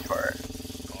weird part.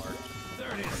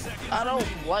 30 seconds. I don't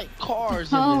like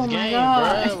cars in Oh this my game,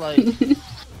 god. bro. Like,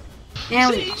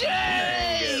 And we,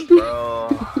 CJ! Bro.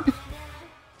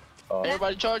 Oh.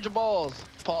 Everybody charge your balls.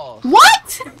 Pause.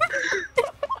 what?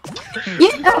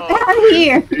 Get up out of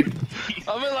here!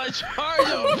 I'm in like charge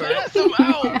them. Pass them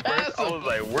out. Pass I them. was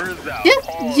like, where's that? Just,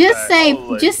 pause just at? say, I was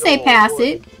like, just say, yo, pass what?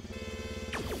 it.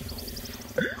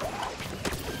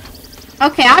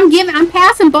 Okay, I'm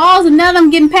passing balls, and none of them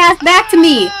getting passed back to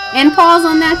me. And pause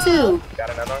on that too.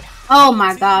 Got another one? Oh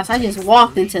my gosh, I just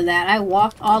walked into that. I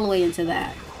walked all the way into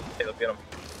that. Hey, let's get him.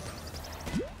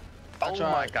 I Oh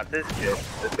tried. my god, this kid.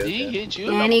 This kid. He hit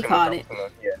you. And he Come on, caught it. come on,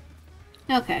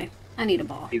 Yeah, Okay, I need a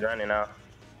ball. he's running now.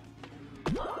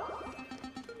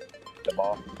 The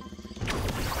ball.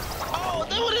 Oh,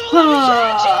 they wouldn't even let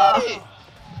me charge it.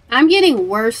 I'm getting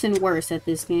worse and worse at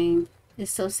this game. It's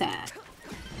so sad.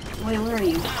 Wait, where are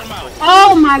you? Got him out.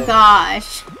 Oh my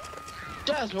gosh.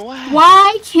 Jasmine, what happened?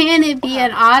 Why can't it be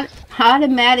an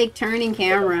automatic turning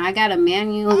camera? I gotta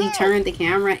manually turn the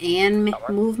camera and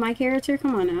move my character?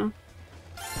 Come on now.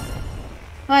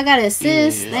 Oh, I got to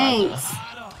assist. Yeah. Thanks.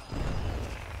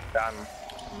 Got him.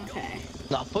 Okay.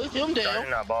 Now put him down.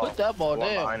 Starting that ball. Put that ball One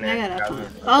down. behind I there. gotta. Got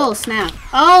him. Oh snap!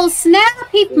 Oh snap!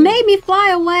 He made me fly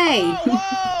away.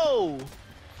 Oh, whoa!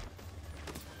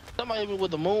 Somebody hit me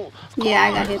with the moon. Yeah,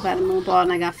 I got hit by the moon ball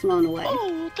and I got flown away.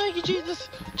 Oh, thank you, Jesus.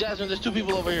 Jasmine, there's 2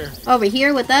 people over here. Over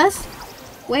here with us?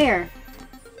 Where?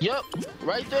 Yep,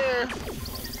 right there.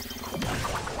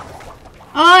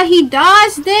 Oh, he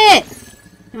dodged it.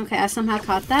 Okay, I somehow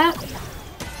caught that.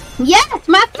 Yes,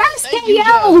 my first Thank you,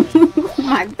 KO. Oh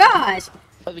my gosh.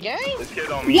 For the game? This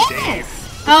kid on me.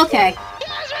 Yes. Okay.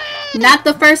 Not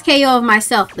the first KO of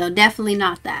myself though. Definitely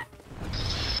not that.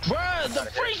 Bruh, the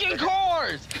freaking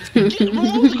cars!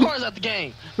 Remove the cars out the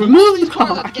game. Remove the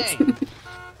Cars out the cards. game.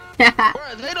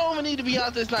 Bruh, they don't even need to be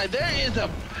out this night. They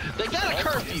got a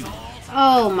curfew.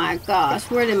 Oh my gosh,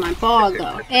 where did my ball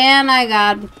go? And I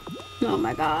got, oh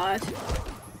my god.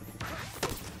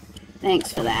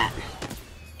 Thanks for that.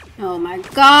 Oh my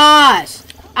gosh.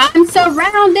 I'm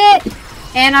surrounded.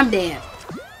 And I'm dead.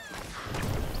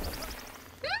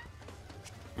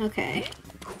 Okay.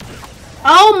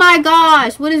 Oh my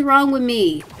gosh, what is wrong with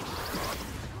me?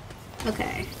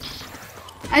 Okay.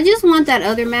 I just want that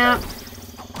other map.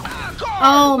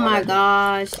 Oh my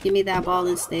gosh, give me that ball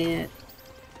instead.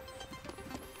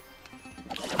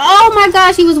 Oh my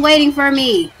gosh, he was waiting for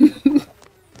me.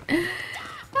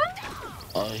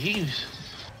 He's.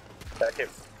 That kid.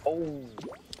 Oh.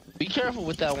 Be careful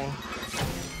with that one.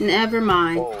 Never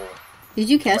mind. Whoa. Did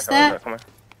you catch that? Come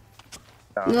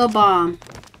on. No bomb.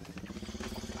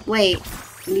 Wait,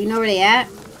 do you know where they at?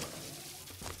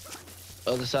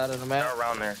 Other side of the They're map.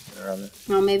 around there. They're around there.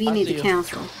 Oh, maybe you I need see to 'em.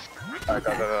 cancel. Alright,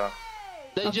 go.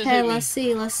 They just Okay, hit me. let's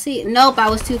see, let's see. Nope, I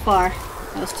was too far.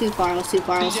 I was too far, I was too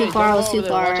far, I was too DJ, far, I don't was go too over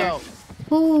there. Watch far. out.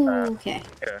 Ooh, okay.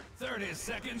 Okay. 30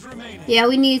 seconds remaining. Yeah,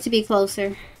 we needed to be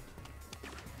closer.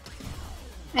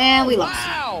 And we lost.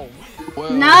 Wow!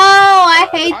 Well, No, I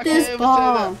hate I this can't even say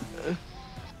ball. that.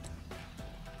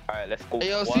 Alright, let's go. Hey,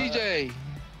 yo, What? CJ.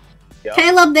 Yeah.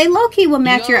 Caleb, they low-key will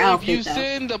match your If outfit you though.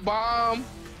 send the bomb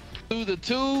through the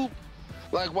tube,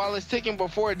 like while it's ticking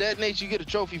before it detonates, you get a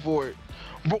trophy for it.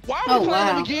 But why are we Oh, playing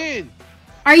wow. it again?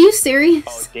 Are you serious?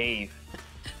 Oh, Dave.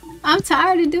 I'm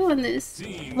tired of doing this.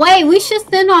 Wait, we should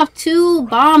send off 2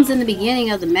 bombs in the beginning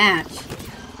of the match.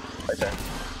 Right there.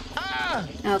 Ah!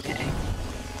 Okay.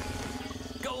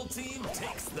 Gold team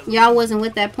takes Y'all wasn't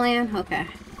with that plan? Okay.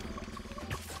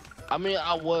 I mean,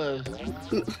 I was.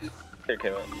 Here,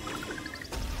 Caleb.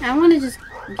 I want to just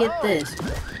get this.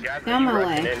 Guys, Get on my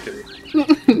rushing way.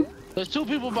 into it. There's 2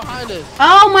 people behind us.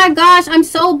 Oh my gosh, I'm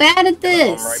so bad at I'm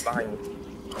this. right behind you.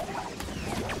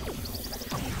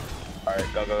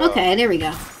 Alright, go. Okay, there we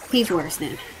go. He's worse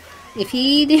then. If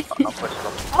he did... I'm pushing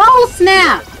him. Oh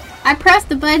snap! I pressed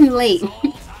the button late.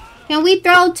 Can we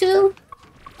throw 2?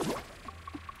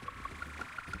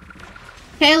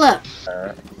 Caleb,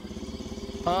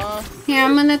 Alright. here,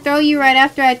 I'm gonna throw you right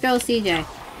after I throw CJ.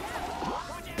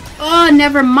 Oh,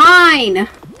 never mind.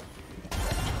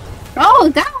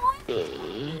 Oh, got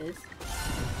one.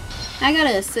 I got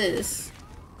an assist.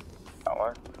 Got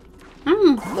one.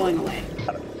 I'm going away.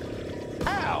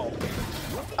 Ow.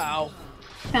 Ow.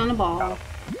 Found a ball.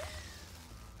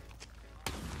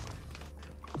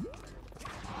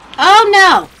 Oh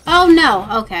no! Oh no!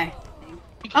 Okay.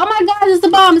 Oh my god, it's the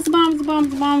bomb! It's the bomb! It's the bomb!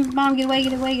 It's the bomb! It's the bomb! Get away!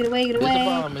 Get away! Get away! Get It's a away!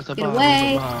 bomb. It's a Get bomb.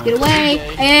 away! It's a bomb. Get away!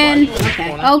 CJ, And why are you in the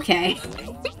corner? okay.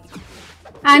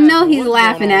 I know he's what's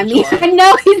laughing going at on me. with you? I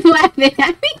know he's laughing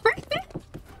at me right now.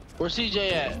 Where's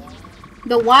CJ at?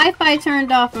 The Wi-Fi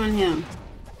turned off on him.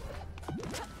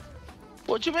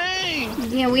 What you mean?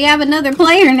 Yeah, we have another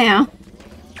player now.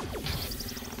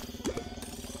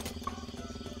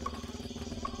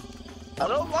 I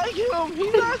don't like him.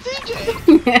 He's not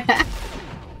CJ.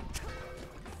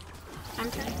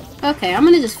 Okay, I'm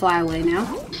gonna just fly away now.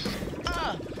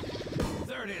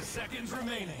 30 seconds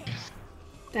remaining.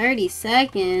 30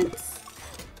 seconds.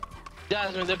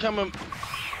 Jasmine, they're coming.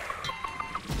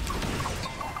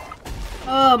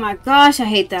 Oh my gosh, I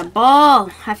hate that ball.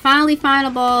 I finally find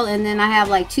a ball and then I have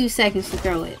like 2 seconds to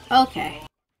throw it. Okay.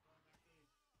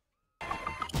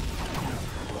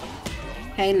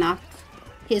 Okay, knocked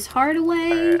his heart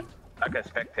away. Alright. I can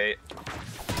spectate.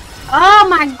 Oh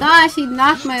my gosh, he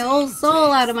knocked my old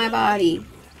soul out of my body.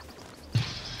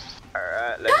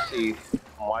 Alright, let's see.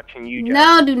 I'm watching you, Jack.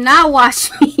 No, do not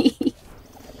watch me.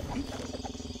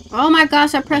 Oh my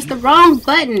gosh, I pressed the wrong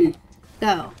button.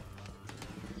 Go.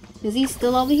 Is he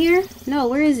still over here? No,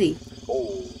 where is he?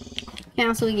 Oh.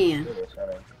 Cancel again.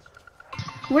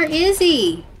 Where is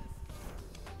he?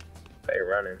 They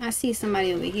running. I see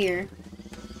somebody over here.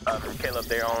 Caleb,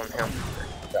 they're on him.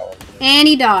 That one. And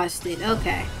he dodged it.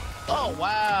 Okay. Oh,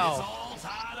 wow. All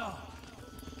tied up.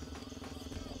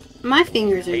 My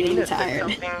fingers are Hey, you getting need to say tired.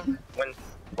 something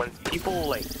when people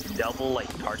like double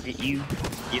target you.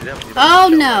 Oh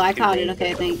no, I caught it.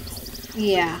 Okay, thanks.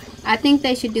 Yeah, I think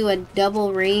they should do a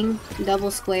double ring, double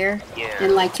square, Yeah.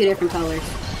 in like 2 different colors.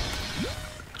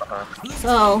 Uh-huh.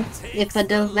 So, if a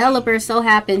developer so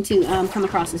happened to come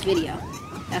across this video,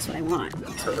 that's what I want.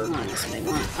 That's what I want. That's what I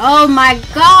want. Oh my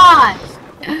god!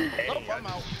 Oh, I'm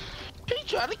out. He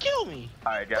tried to kill me.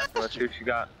 Alright, Jack, let's see what you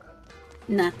got.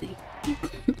 Nothing.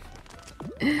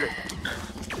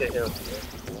 Hit him.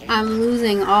 I'm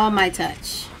losing all my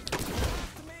touch.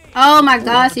 Oh my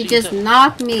gosh, he just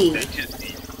knocked me. They just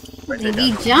be right They there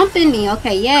be down. jumping me.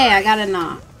 Okay, yay, I got a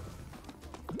knock.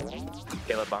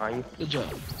 Caleb behind you. Good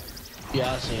job.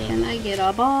 Yeah, I see him. Can I get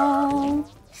a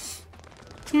ball?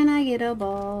 Can I get a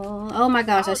ball? Oh my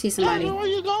gosh, I see somebody. Where are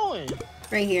you going?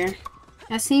 Right here.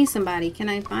 I seen somebody. Can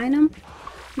I find him?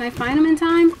 Can I find him in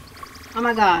time? Oh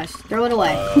my gosh. Throw it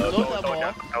away. Throw that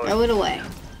ball. Throw it away.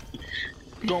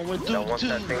 Going through Don't want two.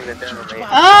 that thing to detonate.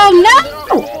 Oh no!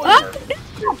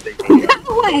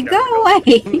 Oh, go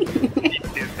away.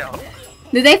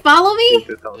 Did they follow me?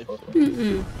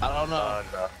 Mm-mm. I don't know.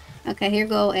 No. Okay, here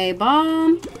go a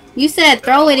bomb. You said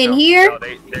throw it in here? No,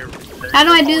 they're How do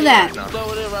I do that? Just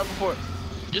throw it in right before.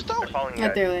 Just throw They're it. following you I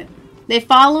guys. threw it. They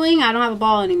following? I don't have a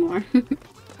ball anymore.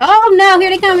 Oh no, here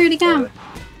they come, here they come.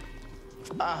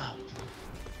 Ah,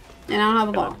 And I don't have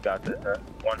a ball. Caleb got this, huh?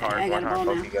 One I heart, got one a heart,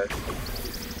 ball both you guys.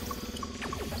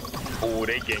 Oh,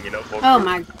 they ganging up. Oh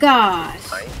my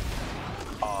gosh. Nice.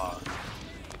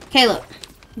 Caleb.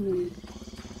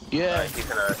 yeah. He's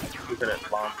gonna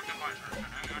bomb.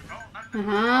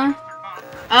 Uh-huh.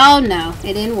 Oh no,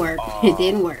 it didn't work. It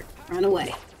didn't work. Run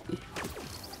away.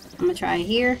 I'm gonna try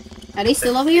here. Are they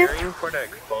still over here? Hearing for the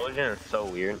explosion is so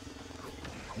weird.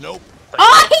 Nope.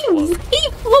 Oh, he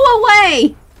flew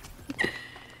away.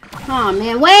 Oh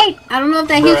man, wait. I don't know if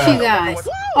that hits you guys.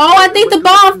 Oh, I think the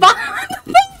ball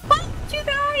followed you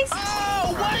guys.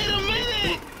 Oh, wait a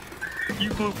minute. You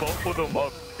blew both of them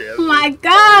up, Jasmine. Oh my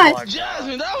gosh.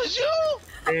 Jasmine, that was you?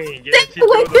 Dang, yeah, They she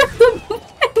went threw them.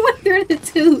 through the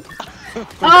two.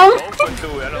 Both went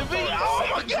through it. I don't know. Oh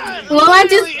my god. Well, I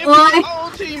just- Literally, it well,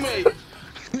 be your own teammate.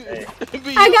 Hey, It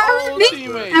be I your got own revenge.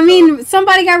 teammate. I mean,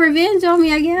 somebody got revenge on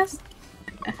me, I guess.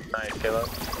 nice, Caleb.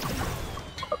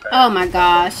 Okay. Oh my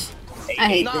gosh. I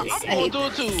hate Nah, this. I I'm hate gonna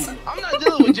this. do it too. I'm not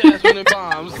dealing with Jasmine and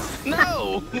bombs.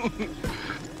 No.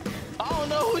 I don't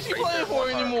know who she playing for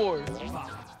anymore.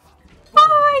 Oh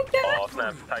my god. Oh,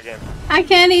 snap. Tie game. I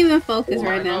can't even focus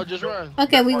right No, now. just run.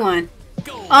 Okay, we won.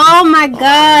 Oh my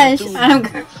gosh.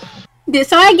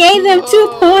 So I gave them 2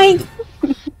 points.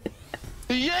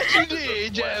 Yes, you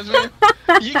did, Jasmine.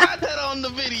 You got that on the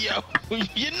video.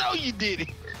 You know you did it.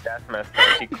 That's messed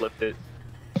up. She clipped it.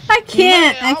 I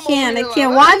can't. Man, I can't. I I'm over can't. here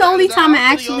Why like, the only time I I'm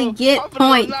finna actually go- get I'm finna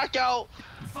points?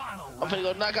 I'm finna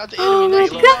go knock out the Oh enemy. my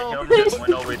Next God. Him just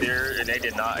went over there and they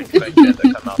did not expect that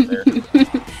to come out there.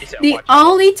 He said, The "Watch out,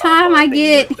 only stop time I busting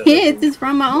get this, hits is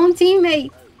from my own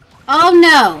teammate. Oh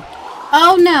no.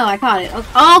 Oh no, I caught it.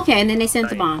 Okay, and then they sent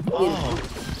the bomb.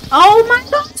 Oh my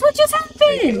gosh, what just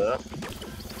happened?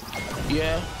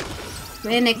 Yeah,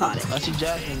 And they caught it. I see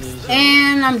Jasmine is.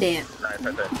 And I'm dead. Nice,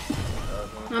 right there.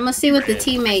 I'm gonna see what the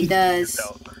teammate does.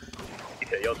 He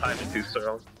said, "Yo, time is too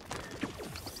slow."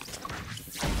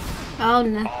 Oh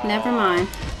no, never mind.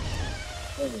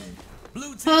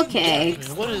 Okay.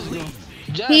 What is it?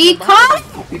 He caught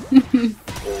it.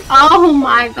 Oh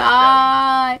my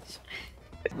gosh.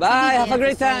 Bye, have a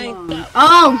great time.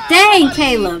 Oh dang,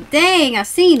 Caleb. Dang, I've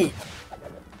seen it.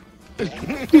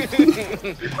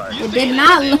 It did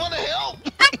not look.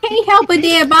 I can't help a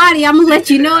dead body. I'm gonna let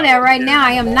you know that right now.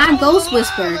 I am not Ghost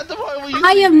Whisper.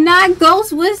 I am not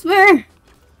Ghost Whisper.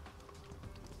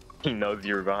 He knows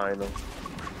you were behind him.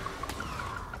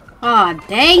 Oh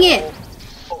dang it.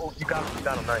 Oh, you got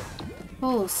him, nice.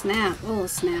 Oh snap. Oh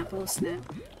snap. Oh snap.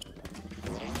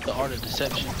 The art of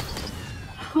deception.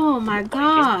 Oh my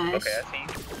gosh. Okay, I see.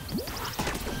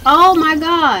 Oh my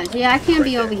gosh. Yeah, I can't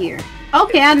be over here.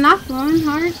 Okay, I knocked one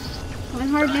heart. One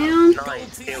heart down.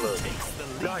 Nice, Caleb.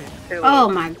 Nice, Caleb. Oh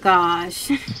my gosh.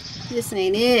 This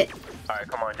ain't it. Alright,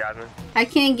 come on, Jasmine. I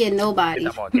can't get nobody.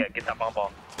 Get that ball. Get that bomb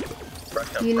ball. Rush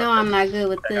him, You know rush I'm him. not good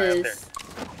with That guy up this.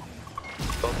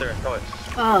 Go up there and throw it.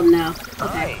 Oh no.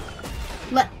 Okay.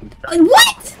 Nice.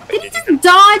 What? Did he just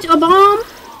dodge a bomb?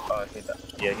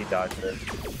 Yeah, he dodged it.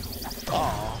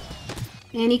 Oh,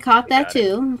 And he caught that got it.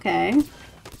 too. Okay.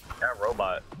 That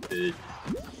robot is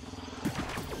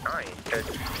nice.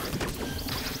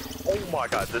 Oh my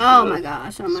god, this Oh is my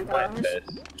gosh. Oh my sweat gosh. fest.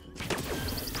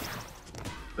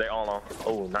 They're all on.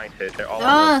 Oh, nice hit. They're all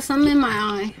Oh, on. something in my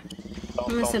eye. I'm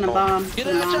gonna send a bomb. get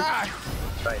Send a out, bomb. try.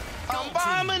 Nice. I'm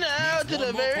bombing out to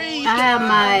the very. I have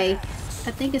my,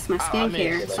 I think it's my Oh, I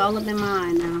skincare. missed. It's all up in my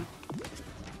eye now.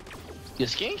 Your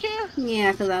skincare?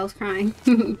 Yeah, because I was crying.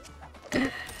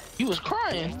 You was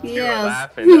crying. You were Yeah.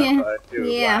 laughing. Yeah. That's why she was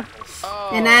Yeah. laughing. Oh.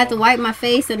 And I had to wipe my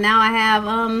face, and now I have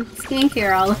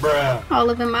skincare all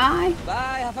up in my eye.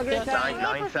 Bye, have a great time.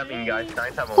 9-7, guys.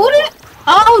 9-7. Who did?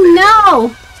 Oh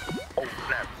no! Oh,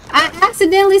 snap. I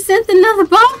accidentally sent another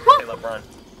bomb. Caleb, run.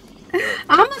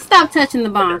 I'm gonna stop touching the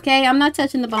bomb, okay? I'm not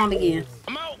touching the bomb again.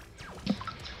 I'm out.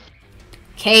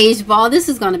 Cage ball. This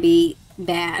is gonna be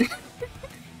bad.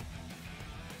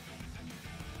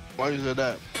 Why you said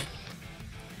that?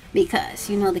 Because,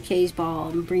 you know, the cage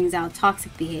ball brings out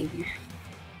toxic behavior.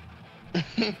 Out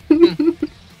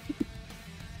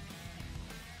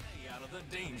of the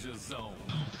danger zone.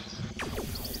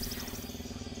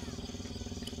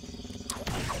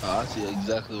 Oh, I see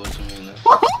exactly what you mean now.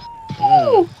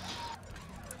 Woohoo!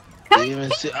 You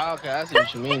even see? Oh, okay, I see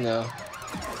what you mean now.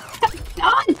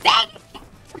 Oh, dang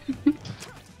it.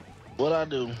 What I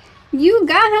do? You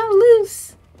got him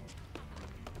loose.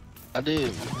 I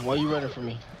did. Why you running from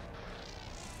me?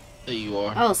 There you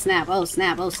are. Oh, snap. Oh,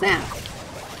 snap. Oh, snap.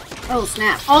 Oh,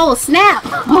 snap. Oh, snap.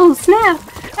 Oh, snap.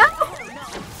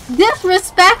 Oh.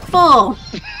 Disrespectful.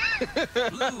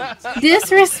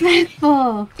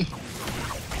 Disrespectful.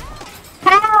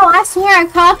 How? I swear I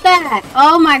caught that.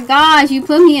 Oh my gosh, you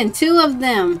put me in 2 of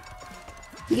them.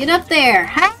 Get up there.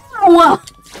 How?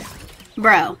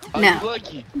 Bro, Oh, no. you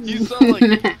lucky. You so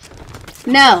lucky.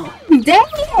 No. Dang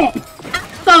it.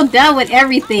 I'm so done with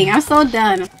everything. I'm so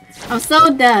done. I'm so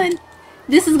done.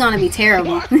 This is gonna be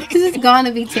terrible. This is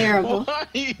gonna be terrible.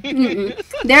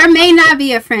 There may not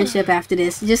be a friendship after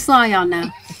this. Just so y'all know.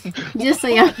 Just so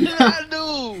y'all What did know. I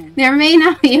do? There may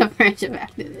not be a friendship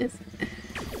after this.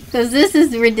 Because this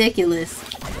is ridiculous.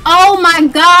 Oh my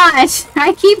gosh!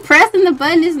 I keep pressing the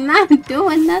button. It's not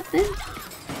doing nothing.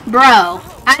 Bro,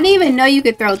 I didn't even know you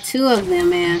could throw 2 of them,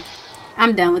 man.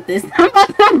 I'm done with this. I'm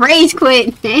about to rage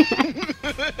quit, man.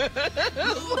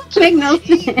 Make no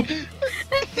sense.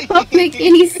 Don't make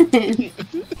any sense.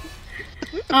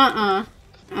 I'm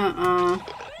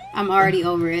already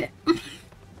over it.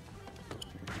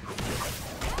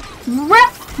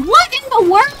 What in the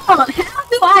world? How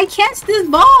do I catch this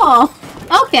ball?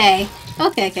 Okay.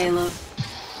 Okay, Caleb.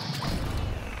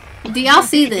 Do y'all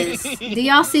see this? Do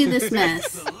y'all see this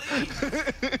mess?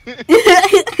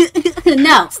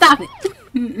 No, stop it.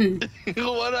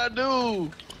 What'd I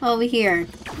do? Over here.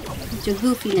 With your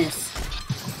goofiness.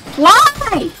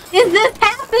 Why is this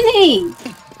happening?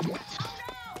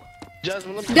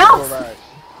 Jasmine, let me Go. go ride.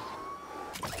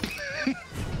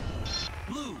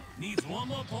 Blue needs one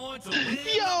more point to win.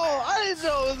 Yo, I didn't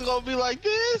know it was gonna be like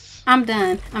this. I'm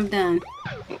done. I'm done.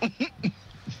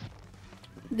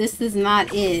 This is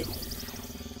not it.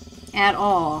 At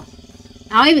all.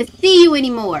 I don't even see you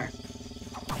anymore.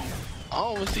 I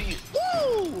don't even see you.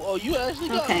 Woo! Oh, you actually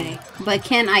got Okay. me. But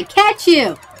can I catch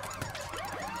you?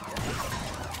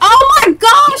 Oh my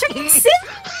gosh! Are you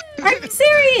serious? Are you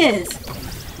serious?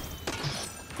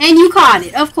 And you caught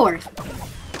it, of course.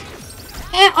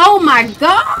 And oh my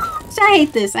gosh! I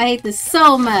hate this. I hate this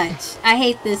so much. I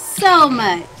hate this so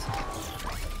much.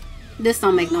 This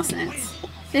don't make no sense.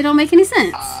 It don't make any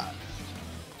sense.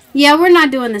 Yeah, we're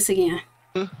not doing this again.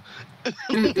 we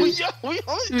only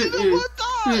did it one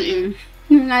time.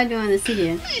 We're not doing this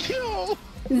again. Yo.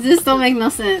 This don't make no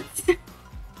sense.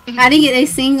 I didn't get a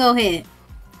single hit.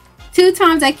 2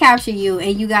 times I captured you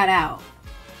and you got out.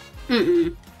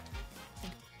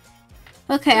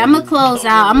 Okay, I'm gonna close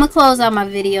out. I'm gonna close out my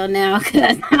video now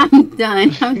because I'm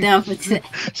done. I'm done for today.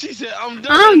 She said, I'm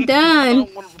done. I'm done.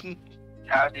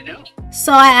 How'd you do?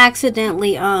 So I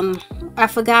accidentally, I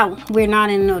forgot we're not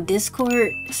in no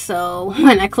Discord. So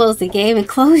when I closed the game and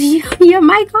closed your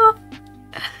mic off.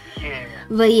 Yeah.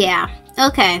 But yeah,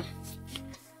 okay.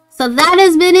 So that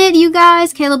has been it, you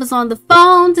guys. Caleb is on the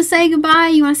phone to say goodbye.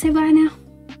 You want to say bye now?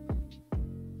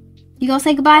 You gonna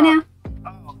say goodbye now?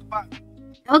 Oh, fuck.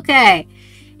 Okay.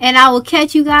 And I will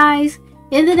catch you guys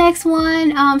in the next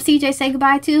one. CJ, say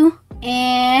goodbye too.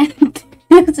 And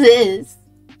this is...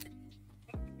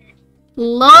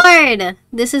 Lord,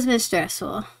 this has been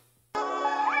stressful.